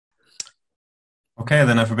Okay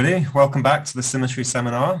then everybody, welcome back to the Symmetry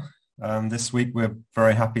Seminar. This week we're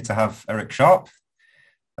very happy to have Eric Sharpe.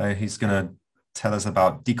 He's going to tell us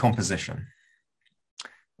about decomposition.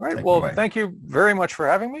 All right, Take it well, away. thank you very much for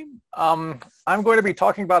having me. I'm going to be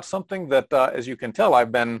talking about something that, as you can tell,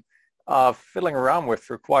 I've been fiddling around with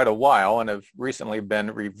for quite a while and have recently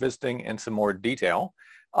been revisiting in some more detail.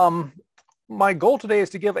 My goal today is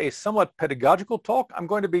to give a somewhat pedagogical talk. I'm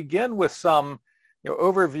going to begin with some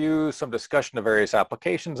overview, some discussion of various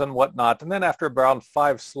applications and whatnot. And then after around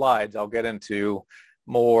 5 slides, I'll get into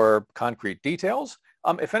more concrete details.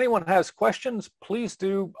 If anyone has questions, please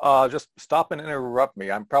do just stop and interrupt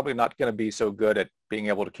me. I'm probably not going to be so good at being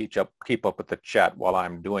able to keep up with the chat while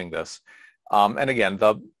I'm doing this. And again,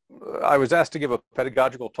 I was asked to give a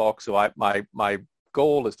pedagogical talk, so my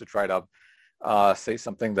goal is to try to say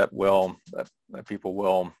something that people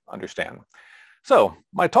will understand. So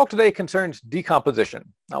my talk today concerns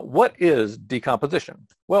decomposition. Now, what is decomposition?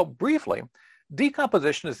 Well, briefly,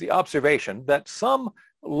 decomposition is the observation that some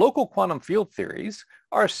local quantum field theories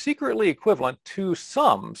are secretly equivalent to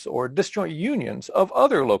sums or disjoint unions of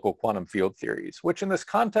other local quantum field theories, which in this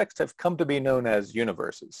context have come to be known as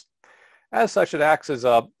universes. As such, it acts as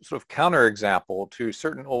a sort of counterexample to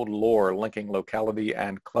certain old lore linking locality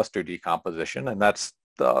and cluster decomposition, and that's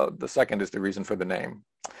the second is the reason for the name.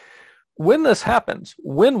 When this happens,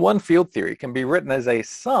 when one field theory can be written as a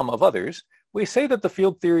sum of others, we say that the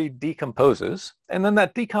field theory decomposes, and then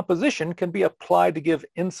that decomposition can be applied to give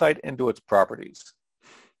insight into its properties.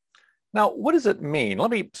 Now, what does it mean?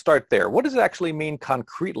 Let me start there. What does it actually mean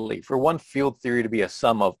concretely for one field theory to be a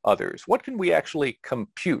sum of others? What can we actually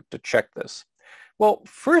compute to check this? Well,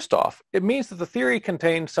 first off, it means that the theory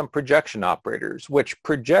contains some projection operators, which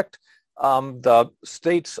project the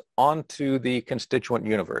states onto the constituent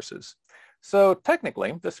universes. So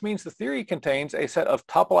technically, this means the theory contains a set of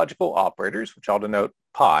topological operators, which I'll denote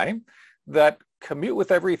pi, that commute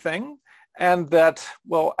with everything and that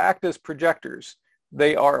will act as projectors.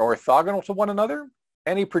 They are orthogonal to one another.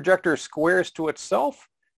 Any projector squares to itself,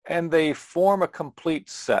 and they form a complete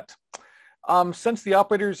set. Since the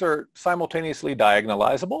operators are simultaneously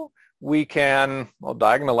diagonalizable, we can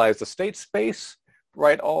diagonalize the state space,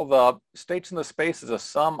 write all the states in the space as a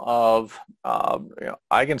sum of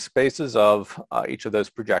eigenspaces of each of those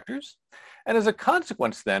projectors. And as a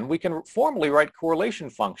consequence, then, we can formally write correlation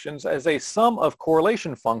functions as a sum of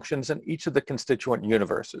correlation functions in each of the constituent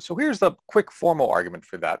universes. So here's the quick formal argument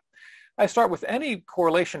for that. I start with any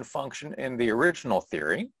correlation function in the original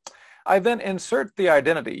theory. I then insert the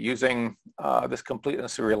identity using this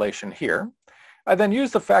completeness relation here. I then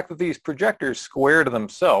use the fact that these projectors square to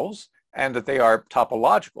themselves and that they are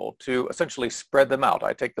topological to essentially spread them out.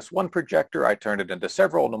 I take this one projector, I turn it into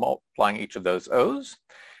several, and I'm multiplying each of those O's.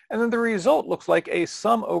 And then the result looks like a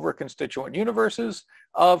sum over constituent universes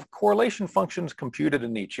of correlation functions computed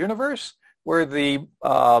in each universe, where the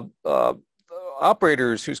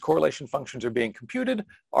operators whose correlation functions are being computed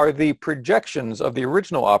are the projections of the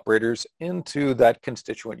original operators into that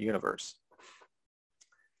constituent universe.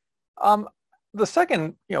 The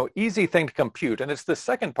second, easy thing to compute, and it's the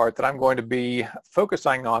second part that I'm going to be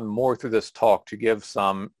focusing on more through this talk to give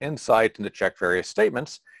some insight and to check various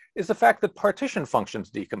statements, is the fact that partition functions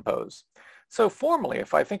decompose. So formally,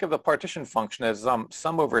 if I think of the partition function as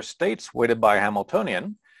sum over states weighted by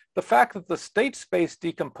Hamiltonian, the fact that the state space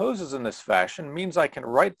decomposes in this fashion means I can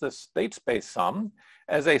write the state space sum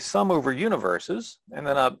as a sum over universes, and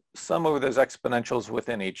then a sum over those exponentials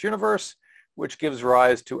within each universe, which gives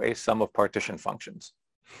rise to a sum of partition functions.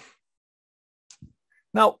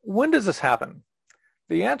 Now, when does this happen?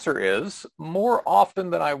 The answer is more often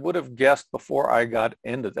than I would have guessed before I got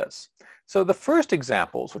into this. So the first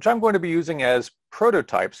examples, which I'm going to be using as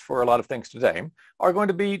prototypes for a lot of things today, are going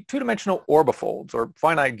to be two-dimensional orbifolds or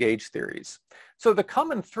finite gauge theories. So the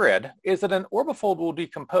common thread is that an orbifold will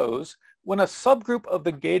decompose when a subgroup of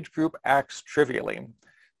the gauge group acts trivially.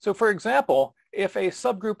 So for example, if a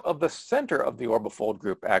subgroup of the center of the orbifold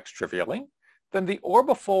group acts trivially, then the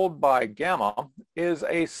orbifold by gamma is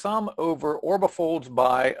a sum over orbifolds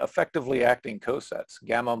by effectively acting cosets,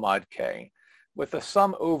 gamma mod k, with a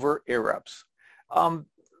sum over irreps.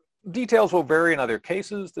 Details will vary in other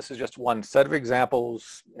cases. This is just one set of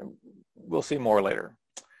examples. We'll see more later.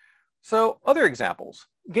 So other examples,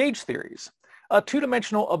 gauge theories. A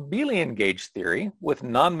two-dimensional abelian gauge theory with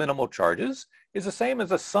non-minimal charges is the same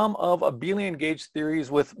as a sum of abelian gauge theories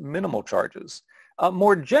with minimal charges.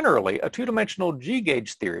 More generally, a two-dimensional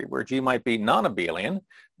G-gauge theory, where G might be non-abelian,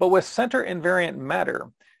 but with center invariant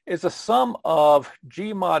matter, is a sum of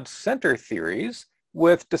G mod center theories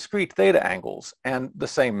with discrete theta angles and the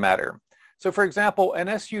same matter. So for example, an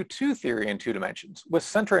SU2 theory in 2 dimensions with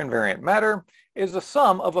center invariant matter is the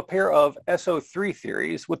sum of a pair of SO3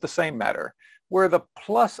 theories with the same matter, where the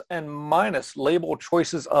plus and minus label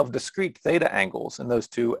choices of discrete theta angles in those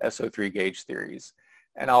 2 SO3 gauge theories.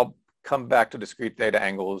 And I'll come back to discrete theta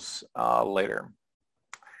angles later.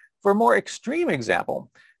 For a more extreme example,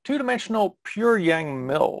 2-dimensional pure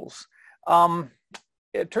Yang-Mills,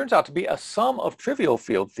 it turns out to be a sum of trivial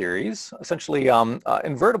field theories, essentially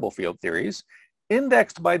invertible field theories,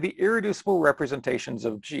 indexed by the irreducible representations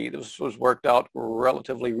of G. This was worked out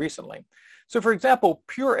relatively recently. So for example,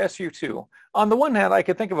 pure SU2. On the one hand, I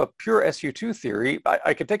could think of a pure SU2 theory.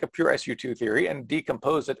 I could take a pure SU2 theory and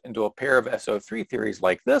decompose it into a pair of SO3 theories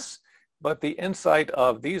like this. But the insight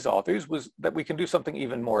of these authors was that we can do something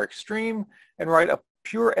even more extreme and write a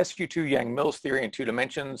pure SU2 Yang-Mills theory in 2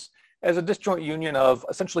 dimensions as a disjoint union of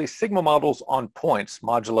essentially sigma models on points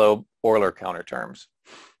modulo Euler counterterms.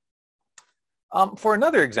 For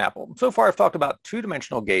another example, so far I've talked about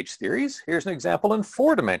 2-dimensional gauge theories. Here's an example in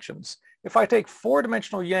 4 dimensions. If I take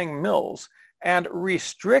 4-dimensional Yang-Mills and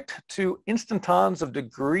restrict to instantons of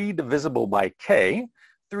degree divisible by k,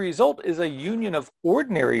 the result is a union of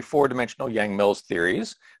ordinary 4-dimensional Yang-Mills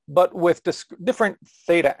theories, but with different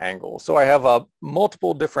theta angles. So I have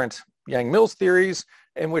multiple different Yang-Mills theories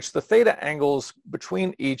in which the theta angles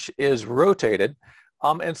between each is rotated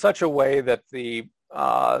in such a way that the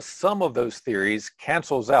sum of those theories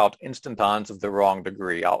cancels out instantons of the wrong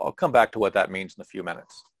degree. I'll come back to what that means in a few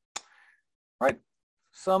minutes. All right,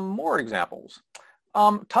 some more examples.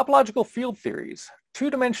 Topological field theories.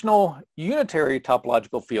 2-dimensional unitary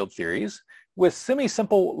topological field theories with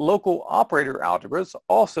semi-simple local operator algebras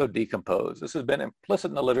also decompose. This has been implicit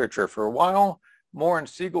in the literature for a while. Moore and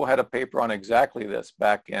Siegel had a paper on exactly this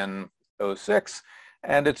back in 2006,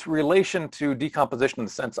 and its relation to decomposition in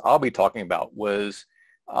the sense I'll be talking about was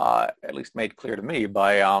at least made clear to me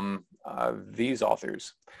by these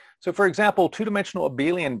authors. So for example, 2-dimensional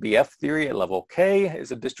abelian BF theory at level K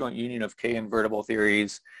is a disjoint union of K invertible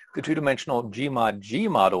theories. The 2-dimensional G mod G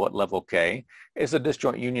model at level K is a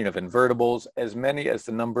disjoint union of invertibles, as many as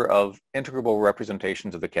the number of integrable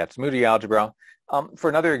representations of the Kac-Moody algebra. For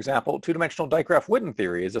another example, 2-dimensional Dijkgraaf-Witten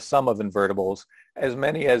theory is a sum of invertibles, as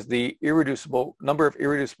many as the number of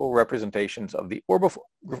irreducible representations of the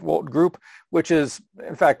orbifold group, which is,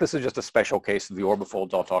 in fact, this is just a special case of the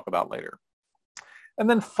orbifolds I'll talk about later. And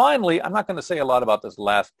then finally, I'm not going to say a lot about this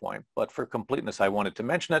last point, but for completeness, I wanted to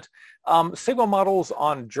mention it. Sigma models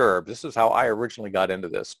on gerbs. This is how I originally got into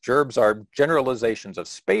this. Gerbs are generalizations of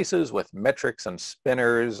spaces with metrics and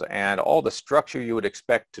spinors and all the structure you would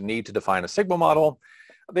expect to need to define a sigma model.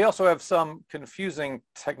 They also have some confusing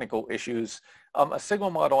technical issues. A sigma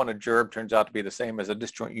model on a gerb turns out to be the same as a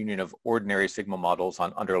disjoint union of ordinary sigma models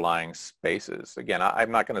on underlying spaces. Again,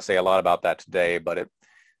 I'm not going to say a lot about that today, but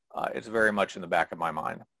it's very much in the back of my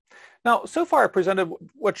mind. Now, so far I presented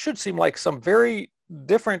what should seem like some very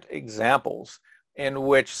different examples in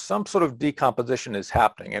which some sort of decomposition is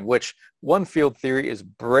happening, in which one field theory is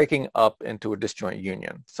breaking up into a disjoint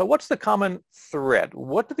union. So what's the common thread?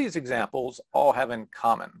 What do these examples all have in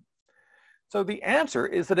common? So the answer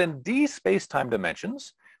is that in d space-time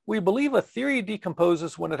dimensions, we believe a theory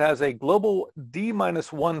decomposes when it has a global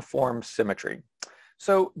d-1 form symmetry.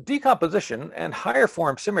 So decomposition and higher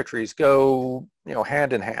form symmetries go,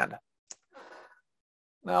 hand in hand.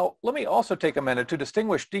 Now, let me also take a minute to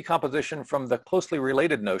distinguish decomposition from the closely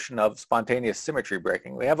related notion of spontaneous symmetry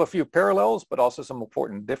breaking. They have a few parallels, but also some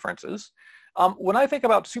important differences. When I think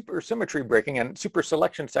about supersymmetry breaking and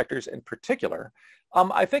superselection sectors in particular,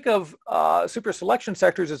 I think of superselection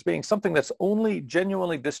sectors as being something that's only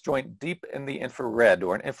genuinely disjoint deep in the infrared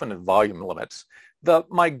or in infinite volume limits.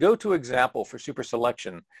 My go-to example for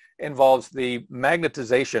superselection involves the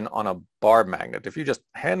magnetization on a bar magnet. If you just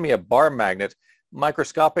hand me a bar magnet,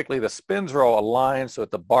 microscopically the spins are all aligned so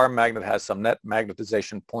that the bar magnet has some net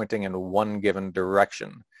magnetization pointing in one given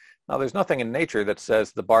direction. Now, there's nothing in nature that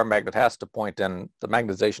says the bar magnet has to point in, the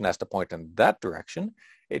magnetization has to point in that direction.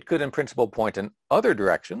 It could in principle point in other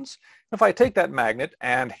directions. If I take that magnet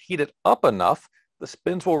and heat it up enough, the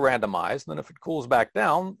spins will randomize, and then if it cools back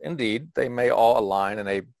down, indeed, they may all align in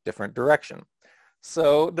a different direction.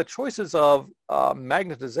 So the choices of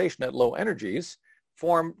magnetization at low energies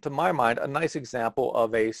form, to my mind, a nice example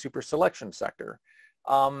of a superselection sector.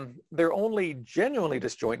 They're only genuinely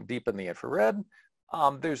disjoint deep in the infrared.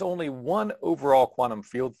 There's only one overall quantum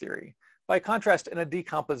field theory. By contrast, in a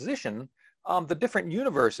decomposition, the different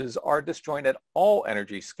universes are disjoint at all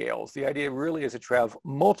energy scales. The idea really is to have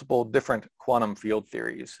multiple different quantum field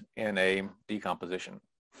theories in a decomposition.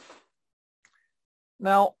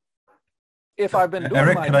 Now, if I've been doing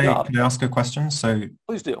Eric, my could I job, ask a question? So,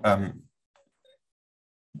 please do.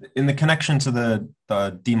 In the connection to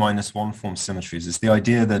the D-1 form symmetries, is the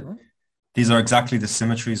idea that these are exactly the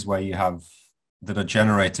symmetries where you have that are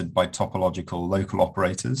generated by topological local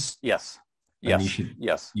operators? Yes. And Yes.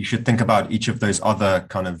 Yes. you should think about each of those other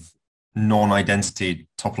kind of non-identity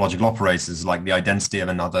topological operators like the identity of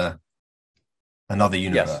another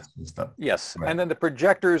universe. Yes. Is that yes. right? And then the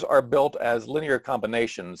projectors are built as linear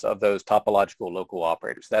combinations of those topological local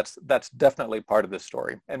operators. That's definitely part of this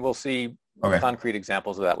story. And we'll see concrete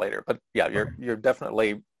examples of that later. But yeah, you're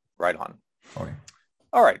definitely right on. Okay.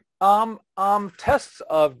 All right. Tests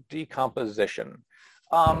of decomposition.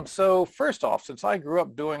 So first off, since I grew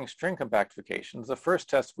up doing string compactifications, the first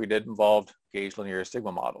test we did involved gauge linear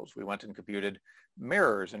sigma models. We went and computed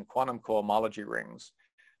mirrors and quantum cohomology rings.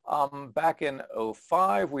 Back in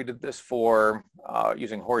 '05, we did this for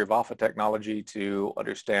using Hori-Vafa technology to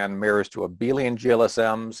understand mirrors to abelian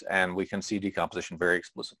GLSMs, and we can see decomposition very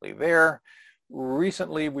explicitly there.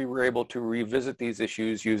 Recently, we were able to revisit these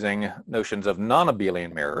issues using notions of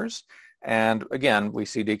non-abelian mirrors. And again, we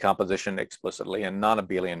see decomposition explicitly in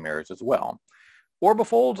non-abelian mirrors as well.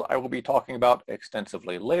 Orbifolds, I will be talking about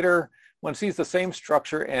extensively later. One sees the same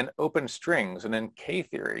structure in open strings and in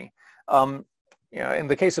K-theory. In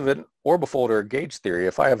the case of an orbifold or gauge theory,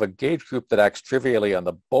 if I have a gauge group that acts trivially on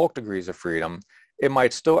the bulk degrees of freedom, it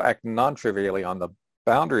might still act non-trivially on the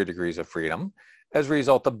boundary degrees of freedom. As a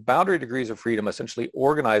result, the boundary degrees of freedom essentially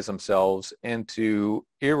organize themselves into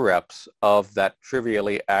irreps of that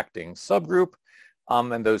trivially acting subgroup,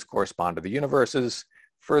 and those correspond to the universes.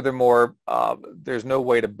 Furthermore, there's no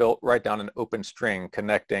way to write down an open string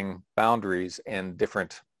connecting boundaries in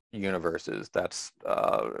different universes. That's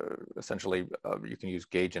essentially, you can use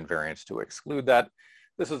gauge invariance to exclude that.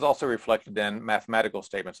 This is also reflected in mathematical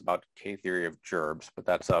statements about K-theory of gerbs, but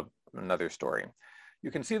that's another story. You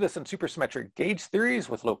can see this in supersymmetric gauge theories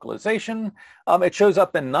with localization. It shows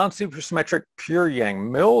up in non-supersymmetric pure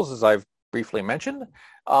Yang-Mills, as I've briefly mentioned.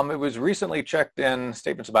 It was recently checked in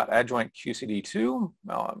statements about adjoint QCD2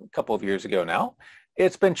 a couple of years ago now.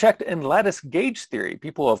 It's been checked in lattice gauge theory.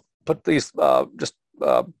 People have put these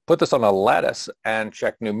put this on a lattice and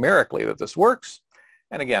check numerically that this works.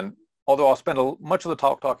 And again, although I'll spend much of the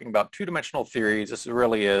talk talking about two-dimensional theories, this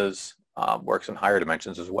really works in higher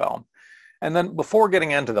dimensions as well. And then before getting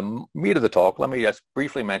into the meat of the talk, let me just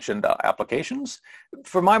briefly mention applications.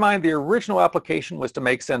 For my mind, the original application was to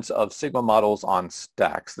make sense of sigma models on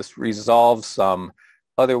stacks. This resolves some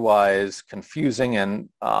otherwise confusing and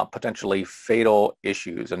potentially fatal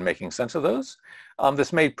issues in making sense of those.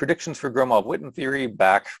 This made predictions for Gromov-Witten theory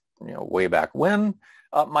way back when.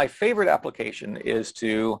 My favorite application is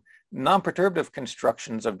to non-perturbative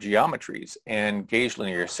constructions of geometries and gauge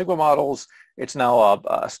linear sigma models. It's now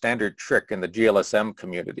a standard trick in the GLSM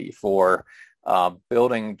community for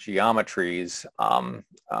building geometries,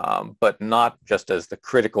 but not just as the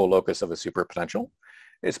critical locus of a superpotential.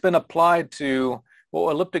 It's been applied to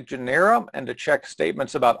elliptic genera and to check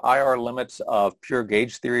statements about IR limits of pure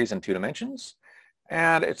gauge theories in 2 dimensions.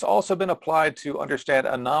 And it's also been applied to understand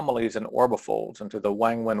anomalies in orbifolds and to the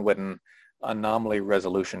Wang-Wen-Witten anomaly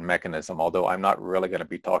resolution mechanism, although I'm not really going to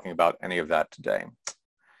be talking about any of that today.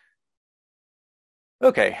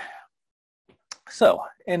 Okay, so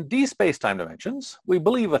in D space-time dimensions, we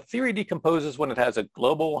believe a theory decomposes when it has a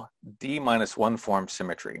global D-1 form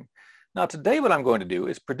symmetry. Now today what I'm going to do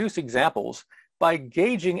is produce examples by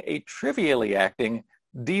gauging a trivially acting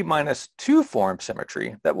D-2 form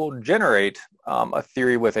symmetry that will generate a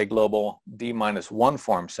theory with a global D-1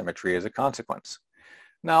 form symmetry as a consequence.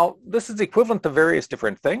 Now, this is equivalent to various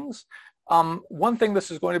different things. One thing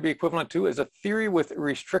this is going to be equivalent to is a theory with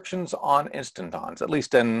restrictions on instantons, at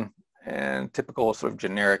least in typical sort of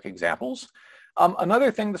generic examples.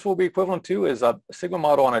 Another thing this will be equivalent to is a sigma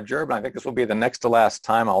model on a gerb, and I think this will be the next to last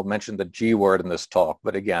time I'll mention the G word in this talk,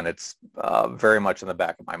 but again, it's very much in the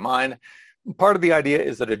back of my mind. Part of the idea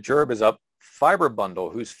is that a gerb is a fiber bundle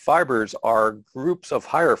whose fibers are groups of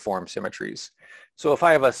higher form symmetries. So if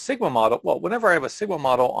I have a sigma model, whenever I have a sigma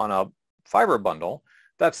model on a fiber bundle,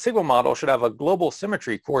 that sigma model should have a global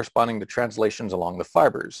symmetry corresponding to translations along the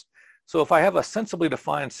fibers. So if I have a sensibly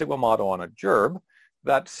defined sigma model on a gerb,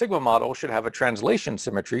 that sigma model should have a translation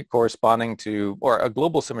symmetry corresponding to, or a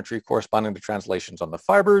global symmetry corresponding to translations on the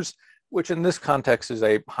fibers, which in this context is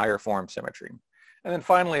a higher form symmetry. And then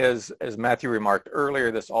finally, as Matthew remarked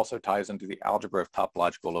earlier, this also ties into the algebra of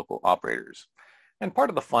topological local operators. And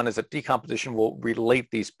part of the fun is that decomposition will relate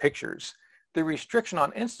these pictures. The restriction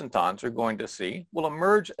on instantons we're going to see will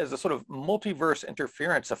emerge as a sort of multiverse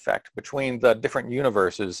interference effect between the different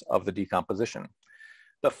universes of the decomposition.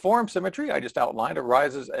 The form symmetry I just outlined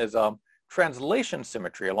arises as a translation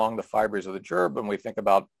symmetry along the fibers of the gerb when we think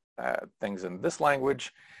about things in this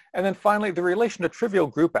language. And then finally, the relation to trivial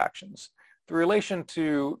group actions. The relation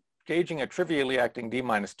to gauging a trivially acting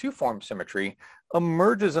D-2 form symmetry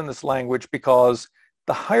emerges in this language because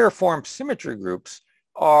the higher form symmetry groups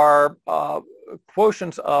are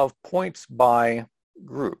quotients of points by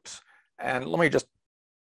groups. And let me just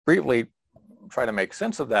briefly try to make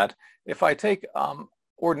sense of that. If I take,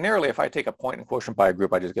 ordinarily, if I take a point and quotient by a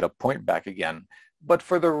group, I just get a point back again. But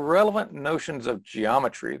for the relevant notions of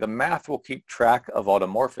geometry, the math will keep track of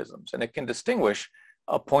automorphisms, and it can distinguish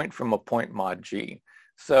a point from a point mod G.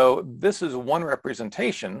 So this is one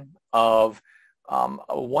representation of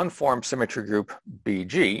a one-form symmetry group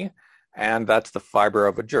BG, and that's the fiber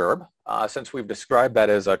of a gerb. Since we've described that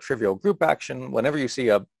as a trivial group action, whenever you see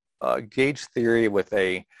a gauge theory with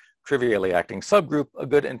a trivially acting subgroup, a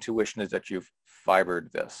good intuition is that you've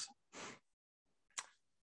fibered this.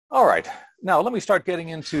 All right, now let me start getting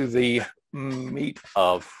into the meat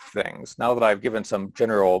of things, now that I've given some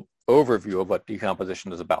general overview of what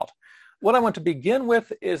decomposition is about. What I want to begin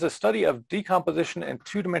with is a study of decomposition in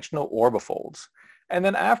two-dimensional orbifolds. And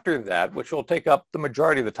then after that, which will take up the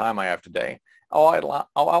majority of the time I have today, I'll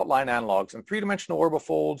outline analogs in three-dimensional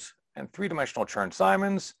orbifolds and three-dimensional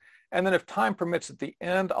Chern-Simons. And then if time permits at the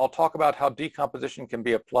end, I'll talk about how decomposition can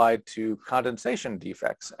be applied to condensation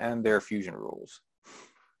defects and their fusion rules.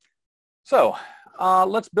 So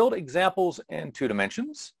let's build examples in 2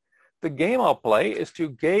 dimensions. The game I'll play is to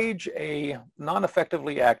gauge a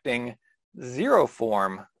non-effectively acting 0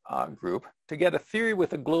 form group to get a theory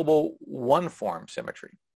with a global 1 form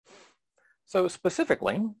symmetry. So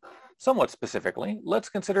specifically, somewhat specifically, let's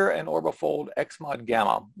consider an orbifold X mod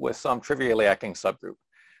gamma with some trivially acting subgroup.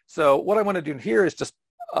 So what I want to do here is just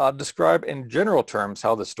describe in general terms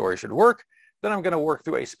how the story should work. Then I'm going to work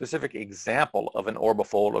through a specific example of an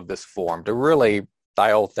orbifold of this form to really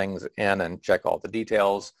dial things in and check all the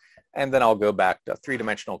details. And then I'll go back to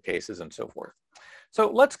 3-dimensional cases and so forth. So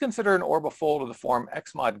let's consider an orbifold of the form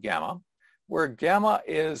X mod gamma, where gamma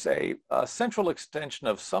is a central extension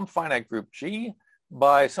of some finite group G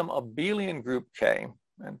by some abelian group K.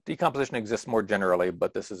 And decomposition exists more generally,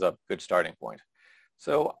 but this is a good starting point.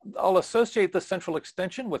 So I'll associate the central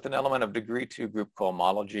extension with an element of degree 2 group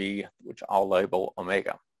cohomology, which I'll label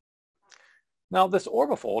omega. Now this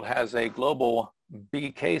orbifold has a global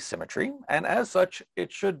BK symmetry, and as such,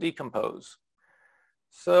 it should decompose.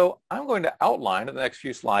 So I'm going to outline in the next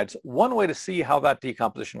few slides one way to see how that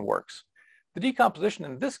decomposition works. The decomposition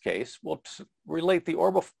in this case will relate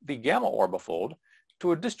the gamma orbifold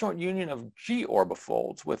to a disjoint union of G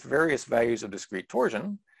orbifolds with various values of discrete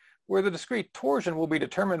torsion, where the discrete torsion will be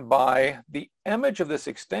determined by the image of this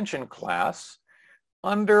extension class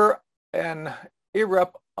under an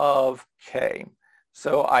irrep of K.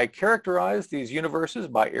 So I characterize these universes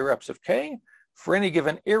by irreps of K. For any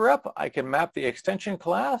given irrep, I can map the extension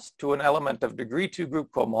class to an element of degree 2 group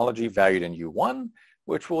cohomology valued in U1,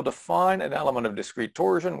 which will define an element of discrete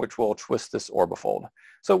torsion, which will twist this orbifold.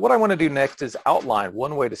 So what I want to do next is outline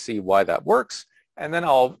one way to see why that works, and then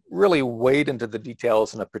I'll really wade into the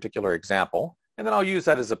details in a particular example, and then I'll use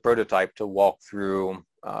that as a prototype to walk through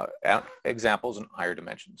examples in higher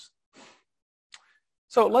dimensions.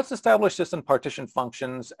 So let's establish this in partition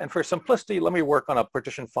functions, and for simplicity, let me work on a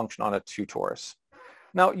partition function on a 2 torus.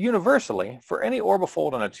 Now, universally, for any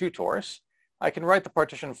orbifold on a 2 torus, I can write the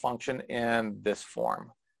partition function in this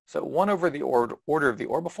form. So 1 over the order of the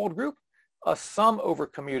orbifold group, a sum over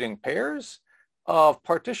commuting pairs of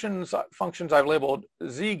partitions functions I've labeled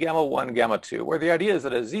Z gamma 1, gamma 2, where the idea is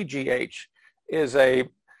that a ZGH is a,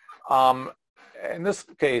 in this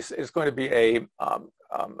case, is going to be a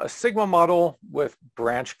sigma model with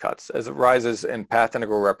branch cuts as it rises in path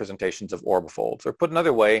integral representations of orbifolds. Or put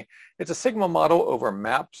another way, it's a sigma model over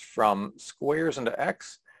maps from squares into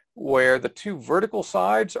X, where the 2 vertical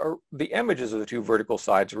sides are, the images of the 2 vertical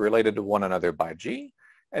sides are related to one another by G,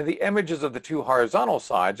 and the images of the 2 horizontal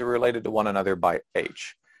sides are related to one another by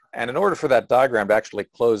H. And in order for that diagram to actually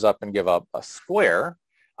close up and give up a square,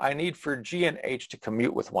 I need for G and H to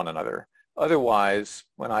commute with one another. Otherwise,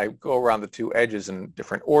 when I go around the 2 edges in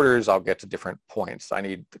different orders, I'll get to different points. I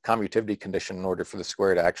need the commutivity condition in order for the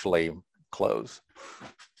square to actually close.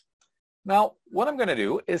 Now, what I'm going to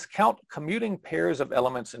do is count commuting pairs of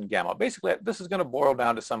elements in gamma. Basically, this is going to boil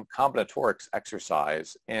down to some combinatorics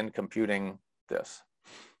exercise in computing this.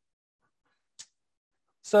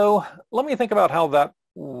 So let me think about how that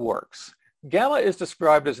works. Gamma is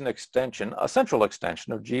described as an extension, a central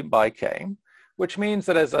extension of G by K, which means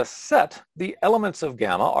that as a set, the elements of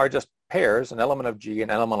gamma are just pairs, an element of G, an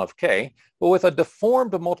element of K, but with a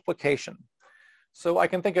deformed multiplication. So I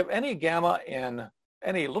can think of any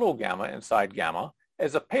little gamma inside gamma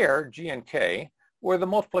as a pair, G and K, where the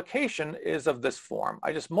multiplication is of this form.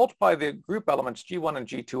 I just multiply the group elements G1 and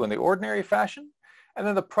G2 in the ordinary fashion, and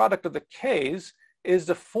then the product of the Ks is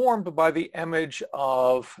deformed by the image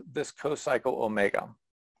of this cocycle omega.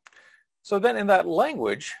 So then in that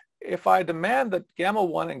language, if I demand that gamma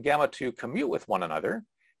 1 and gamma 2 commute with one another,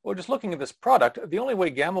 well, just looking at this product, the only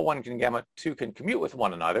way gamma 1 and gamma 2 can commute with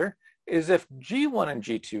one another is if G1 and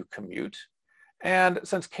G2 commute. And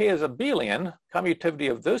since K is abelian, commutivity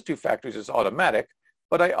of those two factors is automatic,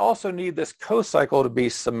 but I also need this cocycle to be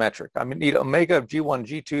symmetric. I need omega of G1,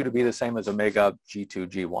 G2 to be the same as omega of G2,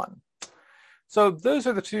 G1. So those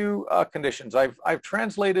are the two conditions. I've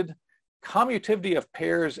translated commutivity of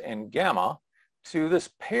pairs in gamma to this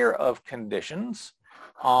pair of conditions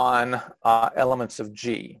on elements of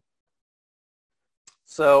G.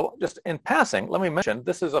 So just in passing, let me mention,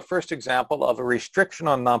 this is a first example of a restriction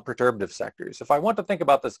on non-perturbative sectors. If I want to think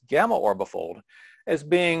about this gamma orbifold as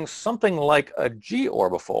being something like a G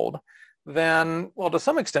orbifold, then, well, to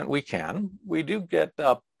some extent we can. We do get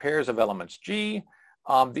pairs of elements G.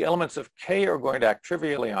 The elements of K are going to act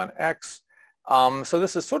trivially on X. So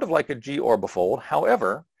this is sort of like a G orbifold.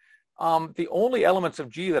 However, the only elements of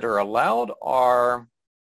G that are allowed are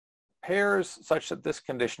pairs such that this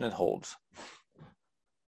condition holds.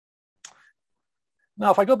 Now,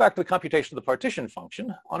 if I go back to the computation of the partition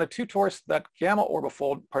function, on a two-torus, that gamma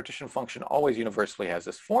orbifold partition function always universally has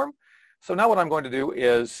this form. So now what I'm going to do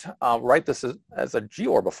is write this as a G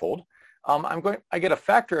orbifold. I get a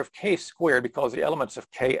factor of K squared because the elements of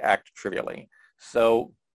K act trivially.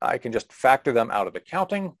 So I can just factor them out of the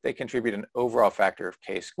counting. They contribute an overall factor of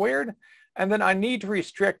K squared. And then I need to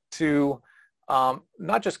restrict to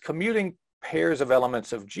not just commuting pairs of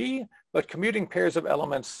elements of G, but commuting pairs of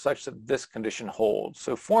elements such that this condition holds.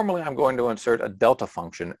 So formally, I'm going to insert a delta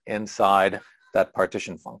function inside that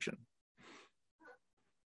partition function.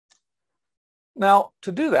 Now,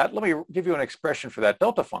 to do that, let me give you an expression for that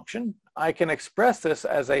delta function. I can express this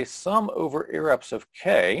as a sum over irreps of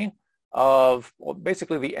K of, well,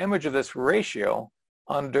 basically the image of this ratio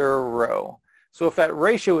under rho. So if that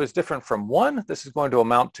ratio is different from 1, this is going to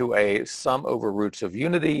amount to a sum over roots of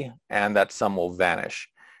unity, and that sum will vanish.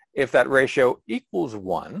 If that ratio equals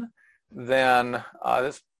 1, then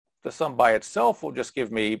the sum by itself will just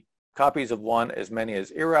give me copies of 1 as many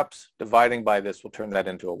as irreps. Dividing by this will turn that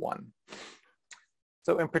into a 1.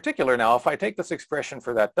 So in particular now, if I take this expression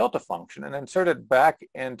for that delta function and insert it back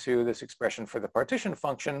into this expression for the partition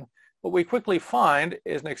function, what we quickly find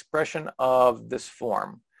is an expression of this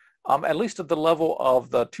form. At least at the level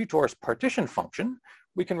of the two-torus partition function,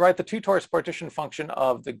 we can write the two-torus partition function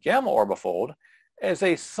of the gamma orbifold as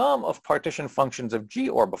a sum of partition functions of G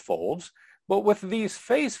orbifolds, but with these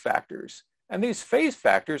phase factors. And these phase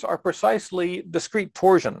factors are precisely discrete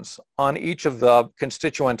torsions on each of the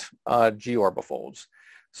constituent G orbifolds.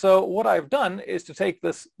 So what I've done is to take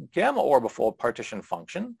this gamma orbifold partition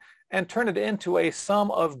function and turn it into a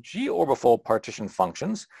sum of G orbifold partition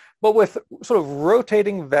functions, but with sort of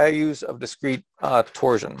rotating values of discrete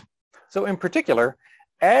torsion. So in particular,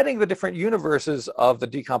 adding the different universes of the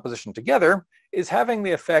decomposition together is having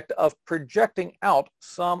the effect of projecting out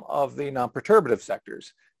some of the non-perturbative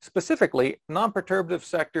sectors, specifically non-perturbative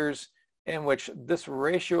sectors in which this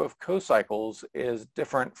ratio of cocycles is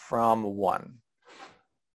different from 1.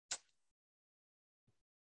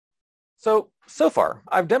 So far,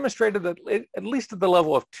 I've demonstrated that at least at the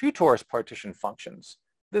level of two-torus partition functions,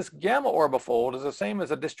 this gamma orbifold is the same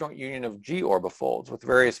as a disjoint union of G orbifolds with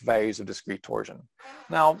various values of discrete torsion.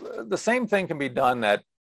 Now, the same thing can be done at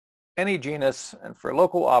any genus, and for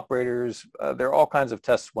local operators, there are all kinds of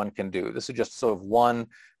tests one can do. This is just sort of one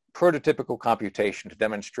prototypical computation to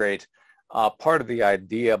demonstrate part of the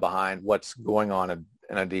idea behind what's going on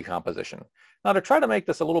in a decomposition. Now, to try to make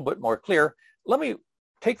this a little bit more clear, let me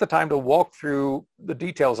take the time to walk through the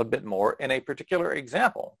details a bit more in a particular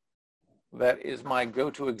example. That is my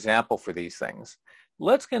go-to example for these things.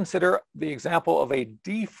 Let's consider the example of a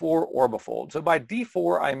D4 orbifold. So by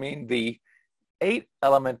D4, I mean the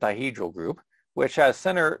 8-element dihedral group, which has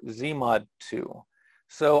center Z mod 2.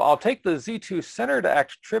 So I'll take the Z2 center to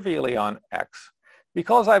act trivially on X.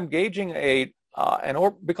 Because I'm gauging a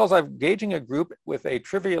group with a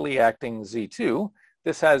trivially acting Z2,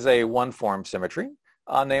 this has a one-form symmetry,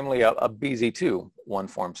 namely a BZ2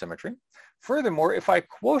 one-form symmetry. Furthermore, if I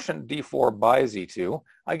quotient D4 by Z2,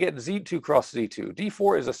 I get Z2 cross Z2.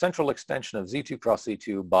 D4 is a central extension of Z2 cross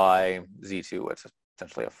Z2 by Z2. It's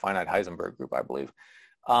essentially a finite Heisenberg group, I believe.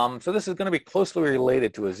 So this is going to be closely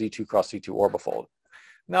related to a Z2 cross Z2 orbifold.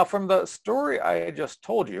 Now, from the story I just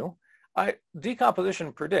told you,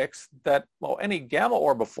 decomposition predicts that, well, any gamma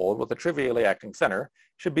orbifold with a trivially acting center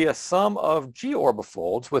should be a sum of G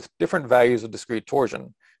orbifolds with different values of discrete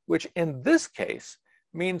torsion, which in this case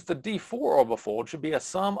means the D4 orbifold should be a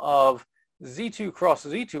sum of Z2 cross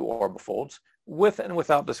Z2 orbifolds with and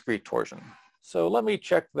without discrete torsion. So let me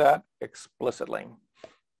check that explicitly.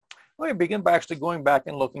 Let me begin by actually going back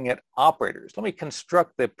and looking at operators. Let me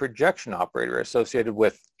construct the projection operator associated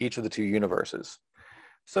with each of the two universes.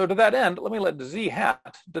 So to that end, let me let Z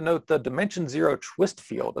hat denote the dimension 0 twist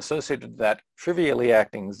field associated with that trivially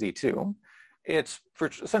acting Z2. It's, for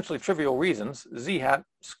essentially trivial reasons, Z hat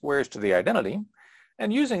squares to the identity.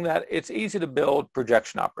 And using that, it's easy to build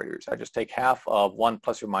projection operators. I just take half of 1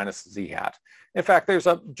 plus or minus Z hat. In fact, there's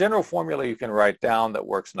a general formula you can write down that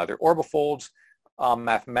works in other orbifolds.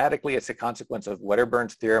 Mathematically, it's a consequence of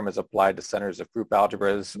Wedderburn's theorem as applied to centers of group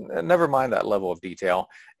algebras. Never mind that level of detail.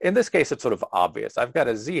 In this case, it's sort of obvious. I've got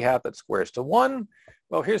a Z hat that squares to 1.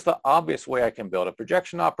 Well, here's the obvious way I can build a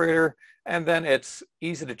projection operator. And then it's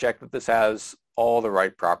easy to check that this has all the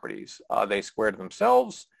right properties. They square to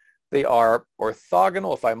themselves. They are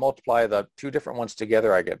orthogonal. If I multiply the two different ones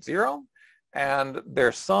together, I get 0. And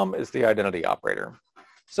their sum is the identity operator.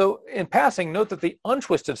 So in passing, note that the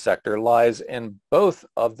untwisted sector lies in both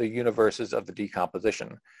of the universes of the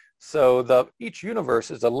decomposition. So each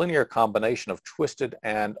universe is a linear combination of twisted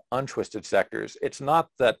and untwisted sectors. It's not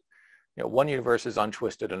that one universe is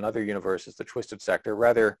untwisted, another universe is the twisted sector.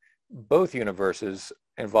 Rather, both universes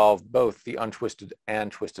involve both the untwisted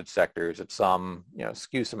and twisted sectors. It's some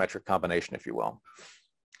skew symmetric combination, if you will.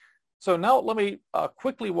 So now let me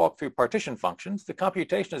quickly walk through partition functions. The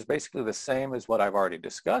computation is basically the same as what I've already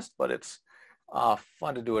discussed, but it's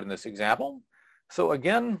fun to do it in this example. So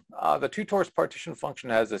again, the two-torus partition function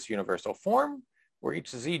has this universal form where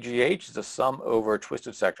each ZGH is a sum over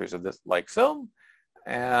twisted sectors of this, like so.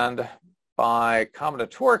 And by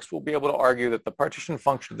combinatorics, we'll be able to argue that the partition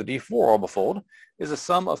function of the D4 orbifold is a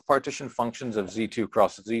sum of partition functions of Z2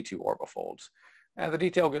 cross Z2 orbifolds. And the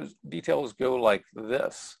details go like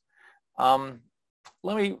this.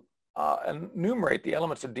 Let me enumerate the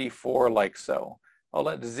elements of D4 like so. I'll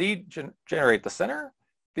let Z generate the center.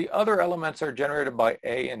 The other elements are generated by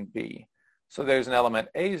A and B. So there's an element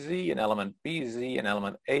AZ, an element BZ, an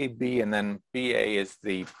element AB, and then BA is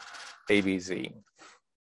the ABZ.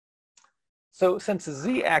 So since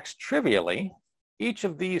Z acts trivially, each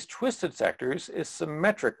of these twisted sectors is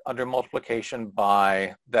symmetric under multiplication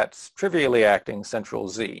by that trivially acting central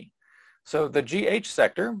Z. So the GH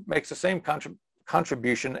sector makes the same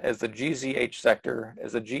contribution as the GZH sector,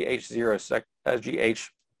 as the GHZ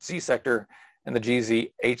sector, and the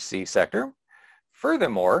GZHC sector.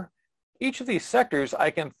 Furthermore, each of these sectors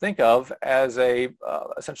I can think of as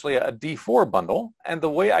essentially a D4 bundle, and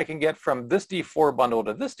the way I can get from this D4 bundle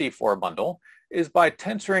to this D4 bundle is by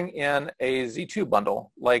tensoring in a Z2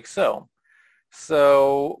 bundle, like so.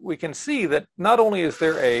 So we can see that not only is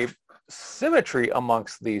there a symmetry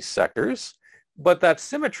amongst these sectors, but that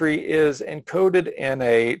symmetry is encoded in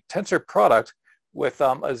a tensor product with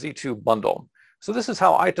a Z2 bundle. So this is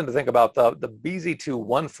how I tend to think about the BZ2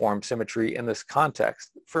 one-form symmetry in this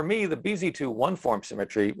context. For me, the BZ2 one-form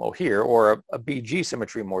symmetry, well here, or a BG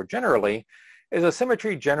symmetry more generally, is a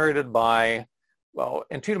symmetry generated by, well,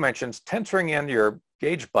 in two dimensions, tensoring in your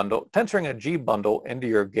gauge bundle, tensoring a G bundle into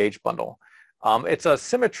your gauge bundle. It's a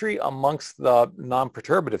symmetry amongst the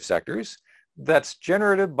non-perturbative sectors that's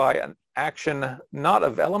generated by an action not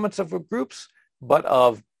of elements of groups, but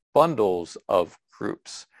of bundles of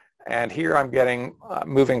groups. And here I'm getting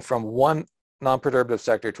moving from one non-perturbative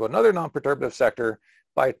sector to another non-perturbative sector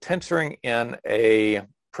by tensoring in a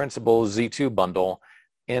principal Z2 bundle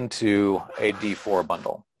into a D4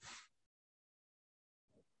 bundle.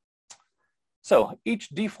 So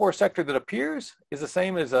each D4 sector that appears is the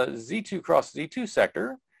same as a Z2 cross Z2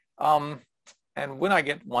 sector. And when I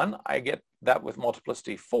get one, I get that with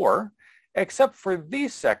multiplicity 4, except for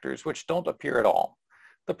these sectors, which don't appear at all.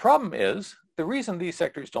 The problem is, the reason these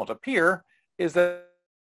sectors don't appear is that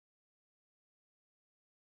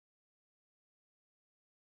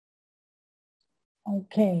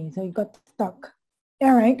okay, so you got stuck.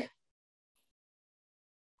 Eric?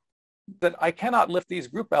 That I cannot lift these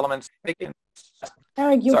group elements.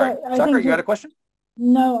 Eric, you Sorry, got, Zachary, you had a question?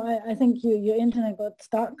 No, I think your internet got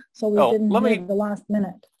stuck, so we didn't hear the last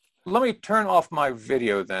minute. Let me turn off my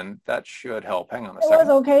video then. That should help. Hang on a second. It was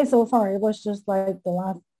okay so far. It was just like the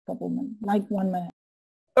last couple minutes, like 1 minute.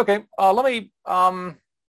 Okay, let me, I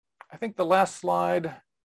think the last slide,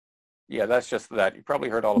 Yeah, that's just that. You probably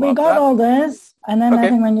heard all about that. We got all this, and then I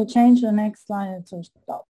think when you change the next line, it's will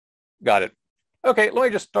stop. Got it. Okay, let me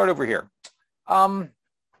just start over here.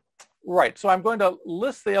 Right, so I'm going to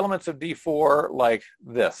list the elements of D4 like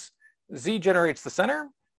this. Z generates the center,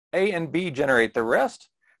 A and B generate the rest.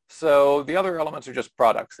 So the other elements are just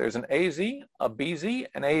products. There's an AZ, a BZ,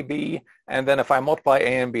 an AB, and then if I multiply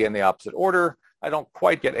A and B in the opposite order, I don't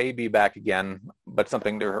quite get AB back again, but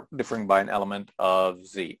something differing by an element of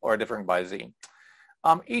Z, or differing by Z.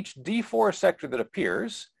 Each D4 sector that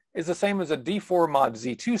appears is the same as a D4 mod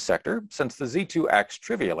Z2 sector, since the Z2 acts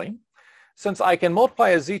trivially. Since I can multiply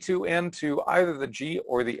a Z2 into either the G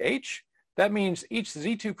or the H, that means each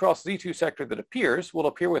Z2 cross Z2 sector that appears will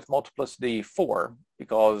appear with multiplicity 4,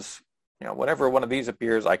 because whenever one of these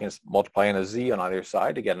appears, I can multiply in a Z on either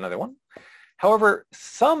side to get another one. However,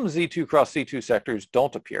 some Z2 cross Z2 sectors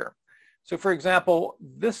don't appear. So for example,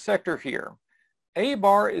 this sector here, A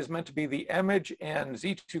bar is meant to be the image in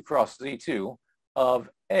Z2 cross Z2 of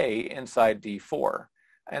A inside D4,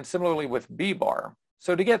 and similarly with B bar.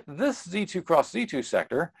 So to get this Z2 cross Z2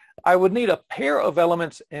 sector, I would need a pair of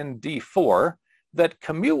elements in D4 that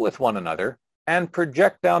commute with one another and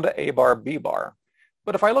project down to A bar, B bar.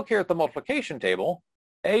 But if I look here at the multiplication table,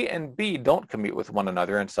 A and B don't commute with one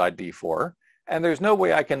another inside D4, and there's no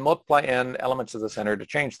way I can multiply in elements of the center to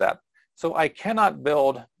change that. So I cannot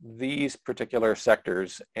build these particular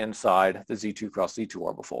sectors inside the Z2 cross Z2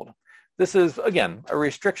 orbifold. This is, again, a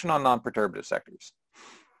restriction on non-perturbative sectors.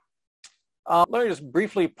 Let me just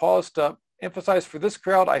briefly pause to emphasize for this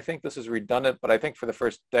crowd, I think this is redundant, but I think for the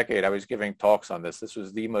first decade I was giving talks on this. This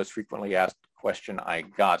was the most frequently asked question I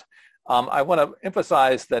got. I want to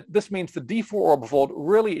emphasize that this means the D4 orbifold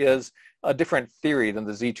really is a different theory than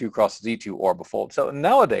the Z2 cross Z2 orbifold. So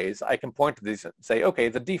nowadays I can point to these and say, okay,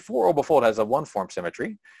 the D4 orbifold has a one-form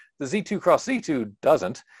symmetry. The Z2 cross Z2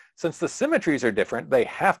 doesn't. Since the symmetries are different, they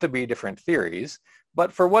have to be different theories.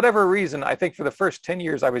 But for whatever reason, I think for the first 10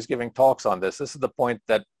 years I was giving talks on this, this is the point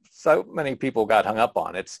that so many people got hung up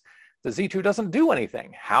on. It's the Z2 doesn't do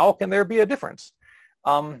anything. How can there be a difference?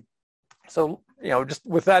 So, just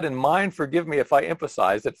with that in mind, forgive me if I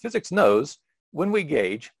emphasize that physics knows when we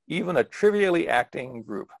gauge even a trivially acting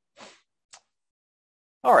group.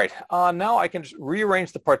 All right, now I can just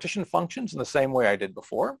rearrange the partition functions in the same way I did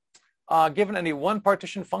before. Given any one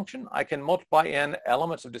partition function, I can multiply in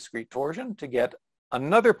elements of discrete torsion to get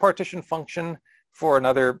another partition function for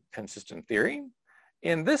another consistent theory.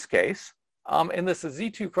 In this case, in this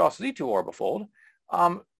Z2 cross Z2 orbifold,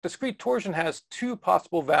 discrete torsion has two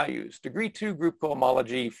possible values. Degree 2 group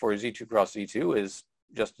cohomology for Z2 cross Z2 is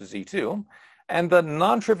just Z2. And the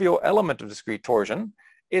non-trivial element of discrete torsion,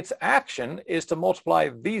 its action is to multiply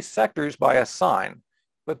these sectors by a sign.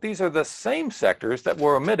 But these are the same sectors that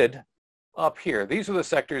were omitted up here. These are the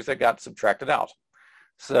sectors that got subtracted out.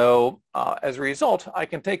 So as a result, I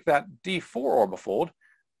can take that D4 orbifold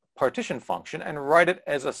partition function and write it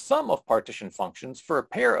as a sum of partition functions for a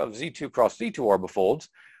pair of Z2 cross Z2 orbifolds,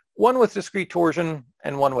 one with discrete torsion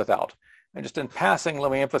and one without. And just in passing,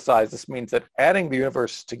 let me emphasize this means that adding the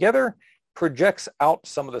universe together projects out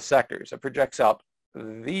some of the sectors. It projects out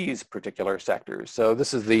these particular sectors. So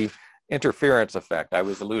this is the interference effect I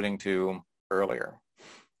was alluding to earlier.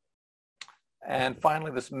 And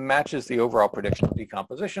finally, this matches the overall prediction of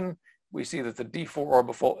decomposition. We see that the D4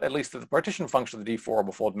 orbifold, at least that the partition function of the D4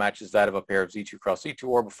 orbifold matches that of a pair of Z2 cross Z2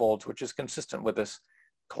 orbifolds, which is consistent with this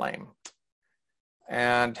claim.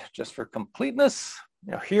 And just for completeness,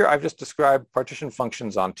 here I've just described partition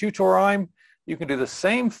functions on 2 tori. You can do the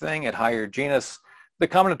same thing at higher genus. The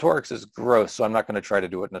combinatorics is gross, so I'm not going to try to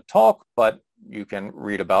do it in a talk, but you can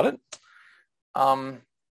read about it.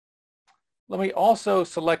 Let me also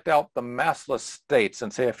select out the massless states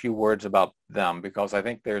and say a few words about them, because I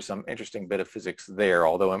think there's some interesting bit of physics there,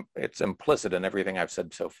 although it's implicit in everything I've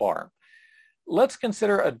said so far. Let's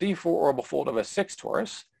consider a D4 orbifold of a 6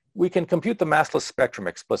 torus. We can compute the massless spectrum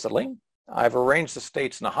explicitly. I've arranged the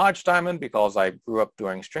states in a Hodge diamond because I grew up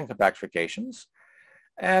doing string compactifications.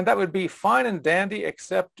 And that would be fine and dandy,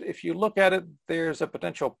 except if you look at it, there's a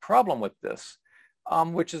potential problem with this,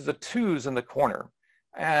 which is the 2's in the corner.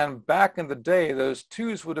 And back in the day, those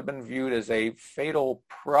 2's would have been viewed as a fatal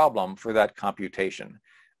problem for that computation.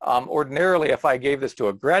 Ordinarily, if I gave this to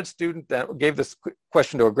a grad student, gave this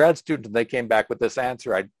question to a grad student, and they came back with this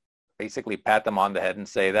answer, I'd basically pat them on the head and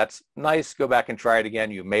say, that's nice, go back and try it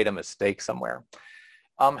again, you made a mistake somewhere.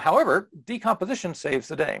 However, decomposition saves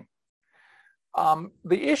the day.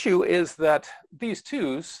 The issue is that these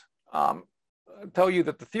 2's tell you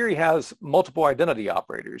that the theory has multiple identity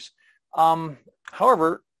operators.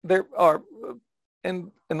 However, there are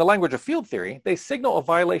in the language of field theory, they signal a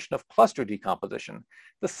violation of cluster decomposition,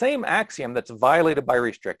 the same axiom that's violated by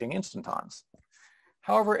restricting instantons.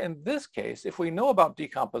 However, in this case, if we know about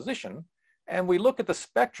decomposition, and we look at the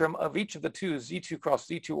spectrum of each of the two Z2 cross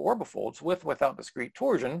Z2 orbifolds with without discrete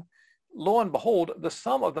torsion, lo and behold, the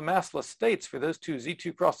sum of the massless states for those two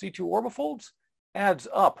Z2 cross Z2 orbifolds adds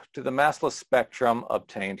up to the massless spectrum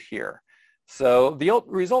obtained here. So the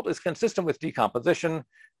result is consistent with decomposition,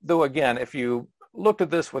 though again, if you looked at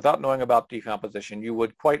this without knowing about decomposition, you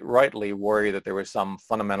would quite rightly worry that there was some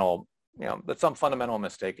fundamental, that some fundamental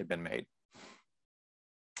mistake had been made.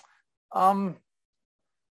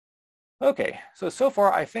 Okay, so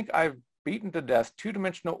far I think I've beaten to death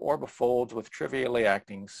two-dimensional orbifolds with trivially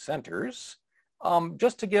acting centers.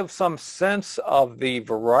 Just to give some sense of the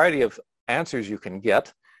variety of answers you can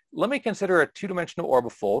get, let me consider a two-dimensional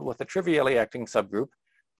orbifold with a trivially acting subgroup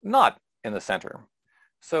not in the center.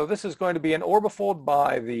 So this is going to be an orbifold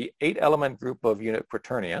by the 8-element group of unit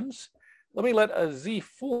quaternions. Let me let a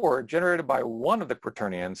Z4 generated by one of the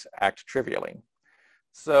quaternions act trivially.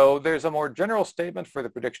 So there's a more general statement for the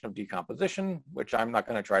prediction of decomposition, which I'm not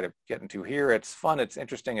going to try to get into here. It's fun, it's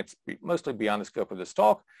interesting, it's mostly beyond the scope of this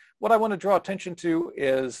talk. What I want to draw attention to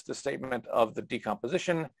is the statement of the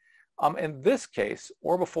decomposition. In this case,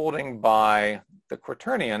 orbifolding by the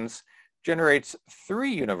quaternions generates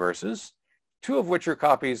 3 universes, 2 of which are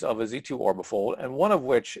copies of a Z2 orbifold, and 1 of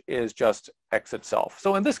which is just X itself.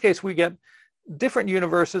 So in this case, we get different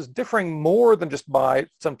universes differing more than just by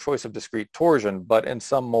some choice of discrete torsion, but in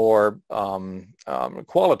some more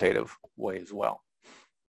qualitative way as well.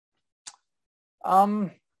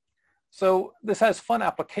 So this has fun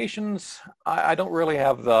applications. I don't really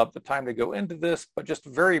have the time to go into this, but just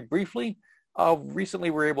very briefly,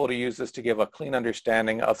 recently we were able to use this to give a clean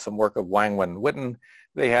understanding of some work of Wang, Wen, and Witten.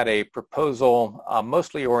 They had a proposal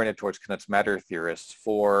mostly oriented towards condensed matter theorists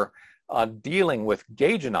for dealing with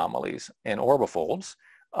gauge anomalies in orbifolds.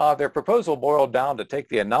 Their proposal boiled down to take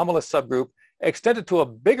the anomalous subgroup, extend it to a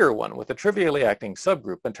bigger one with a trivially acting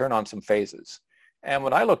subgroup, and turn on some phases. And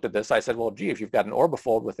when I looked at this, I said, well, gee, if you've got an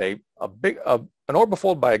orbifold with an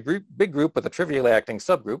orbifold by a big group with a trivially acting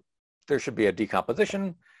subgroup, there should be a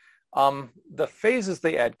decomposition. The phases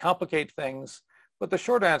they add complicate things, but the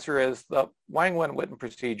short answer is the Wang, Wen, Witten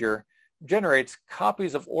procedure generates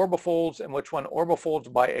copies of orbifolds in which one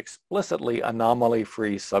orbifolds by explicitly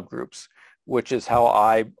anomaly-free subgroups, which is how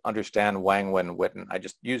I understand Wang, Wen, Witten. I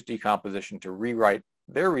just use decomposition to rewrite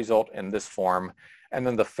their result in this form, and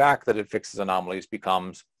then the fact that it fixes anomalies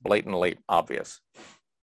becomes blatantly obvious.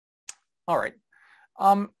 All right.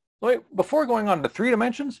 Before going on to 3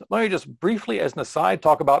 dimensions, let me just briefly, as an aside,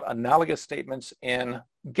 talk about analogous statements in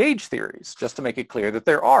gauge theories, just to make it clear that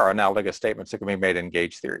there are analogous statements that can be made in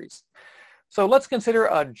gauge theories. So let's consider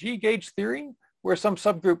a G-gauge theory where some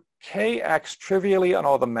subgroup K acts trivially on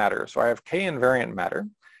all the matter. So I have K invariant matter.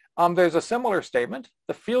 There's a similar statement.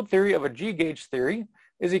 The field theory of a G-gauge theory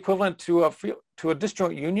is equivalent to a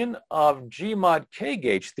disjoint union of G mod K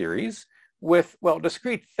gauge theories with, well,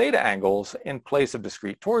 discrete theta angles in place of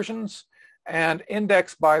discrete torsions and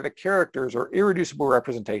indexed by the characters or irreducible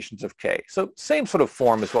representations of K. So same sort of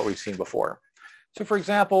form as what we've seen before. So for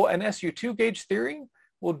example, an SU2 gauge theory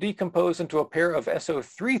will decompose into a pair of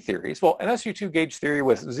SO3 theories. Well, an SU2 gauge theory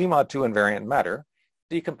with Z mod 2 invariant matter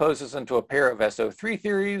decomposes into a pair of SO3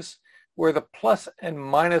 theories where the plus and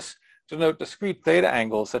minus denote discrete theta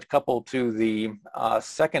angles that couple to the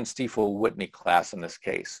second Stiefel-Whitney class in this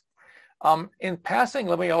case. In passing,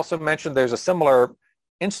 let me also mention there's a similar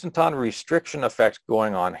instanton restriction effect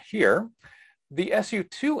going on here. The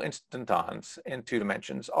SU2 instantons in 2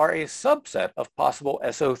 dimensions are a subset of possible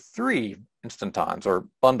SO3 instantons or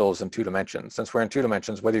bundles in 2 dimensions. Since we're in 2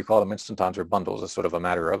 dimensions, whether you call them instantons or bundles is sort of a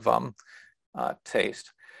matter of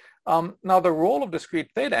taste. Now, the role of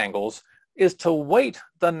discrete theta angles is to weight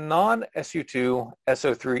the non-SU2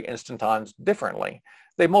 SO3 instantons differently.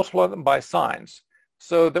 They multiply them by signs,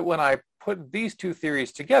 so that when I put these 2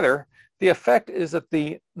 theories together, the effect is that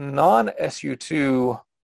the non-SU2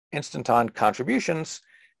 instanton contributions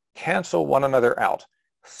cancel one another out.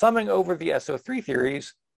 Summing over the SO3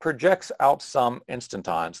 theories projects out some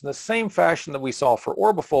instantons in the same fashion that we saw for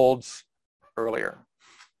orbifolds earlier.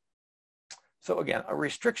 So again, a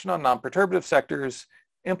restriction on non-perturbative sectors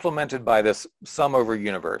implemented by this sum over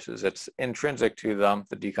universes. It's intrinsic to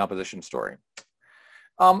the decomposition story.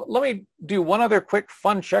 Let me do one other quick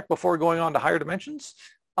fun check before going on to higher dimensions.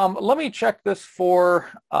 Let me check this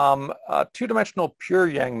for 2-dimensional pure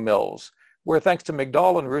Yang mills, where thanks to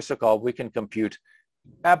Migdal and Rusakov, we can compute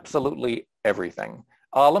absolutely everything.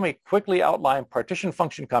 Let me quickly outline partition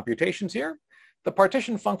function computations here. The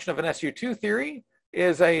partition function of an SU2 theory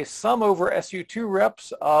is a sum over SU2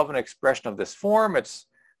 reps of an expression of this form. It's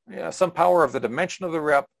some power of the dimension of the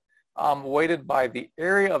rep weighted by the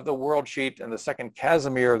area of the world sheet and the second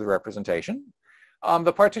Casimir of the representation.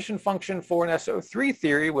 The partition function for an SO3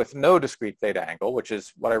 theory with no discrete theta angle, which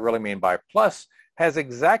is what I really mean by plus, has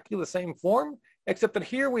exactly the same form, except that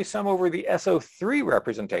here we sum over the SO3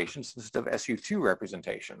 representations instead of SU2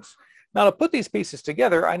 representations. Now to put these pieces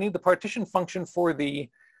together, I need the partition function for the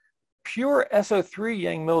pure SO3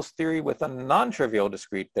 Yang-Mills theory with a non-trivial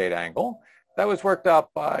discrete theta angle. That was worked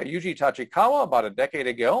up by Yuji Tachikawa about a decade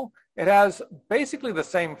ago. It has basically the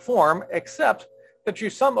same form, except that you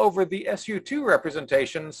sum over the SU2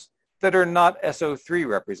 representations that are not SO3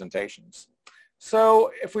 representations.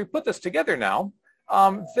 So if we put this together now,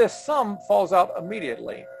 this sum falls out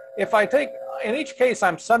immediately. If I take, in each case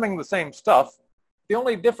I'm summing the same stuff, the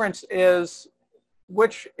only difference is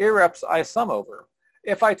which irreps I sum over.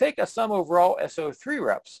 If I take a sum over all SO3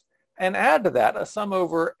 reps and add to that a sum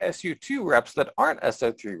over SU2 reps that aren't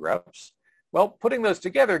SO3 reps, well, putting those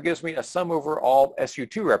together gives me a sum over all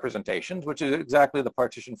SU2 representations, which is exactly the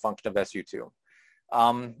partition function of SU2.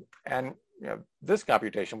 And this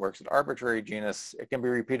computation works at arbitrary genus. It can be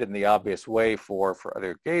repeated in the obvious way for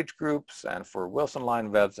other gauge groups and for Wilson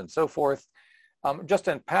line vevs and so forth. Just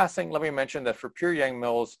in passing, let me mention that for pure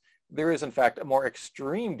Yang-Mills, there is in fact a more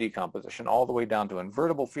extreme decomposition all the way down to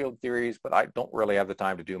invertible field theories, but I don't really have the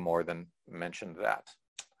time to do more than mention that.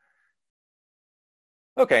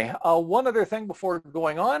 Okay, one other thing before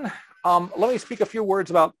going on, let me speak a few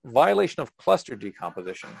words about violation of cluster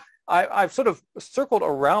decomposition. I've sort of circled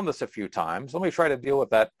around this a few times. Let me try to deal with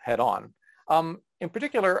that head on. In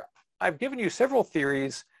particular, I've given you several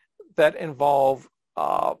theories that involve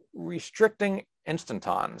restricting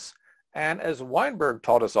instantons. And as Weinberg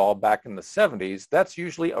taught us all back in the 70s, that's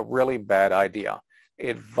usually a really bad idea.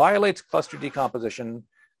 It violates cluster decomposition,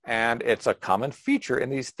 and it's a common feature in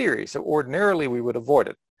these theories, so ordinarily we would avoid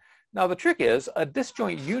it. Now the trick is, a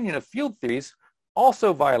disjoint union of field theories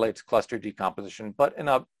also violates cluster decomposition, but in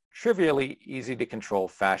a trivially easy to control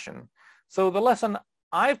fashion. So the lesson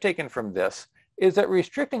I've taken from this is that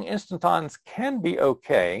restricting instantons can be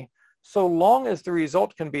okay, so long as the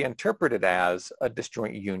result can be interpreted as a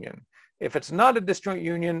disjoint union. If it's not a disjoint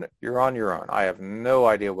union, you're on your own. I have no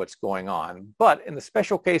idea what's going on. But in the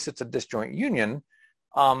special case it's a disjoint union,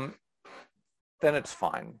 then it's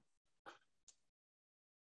fine.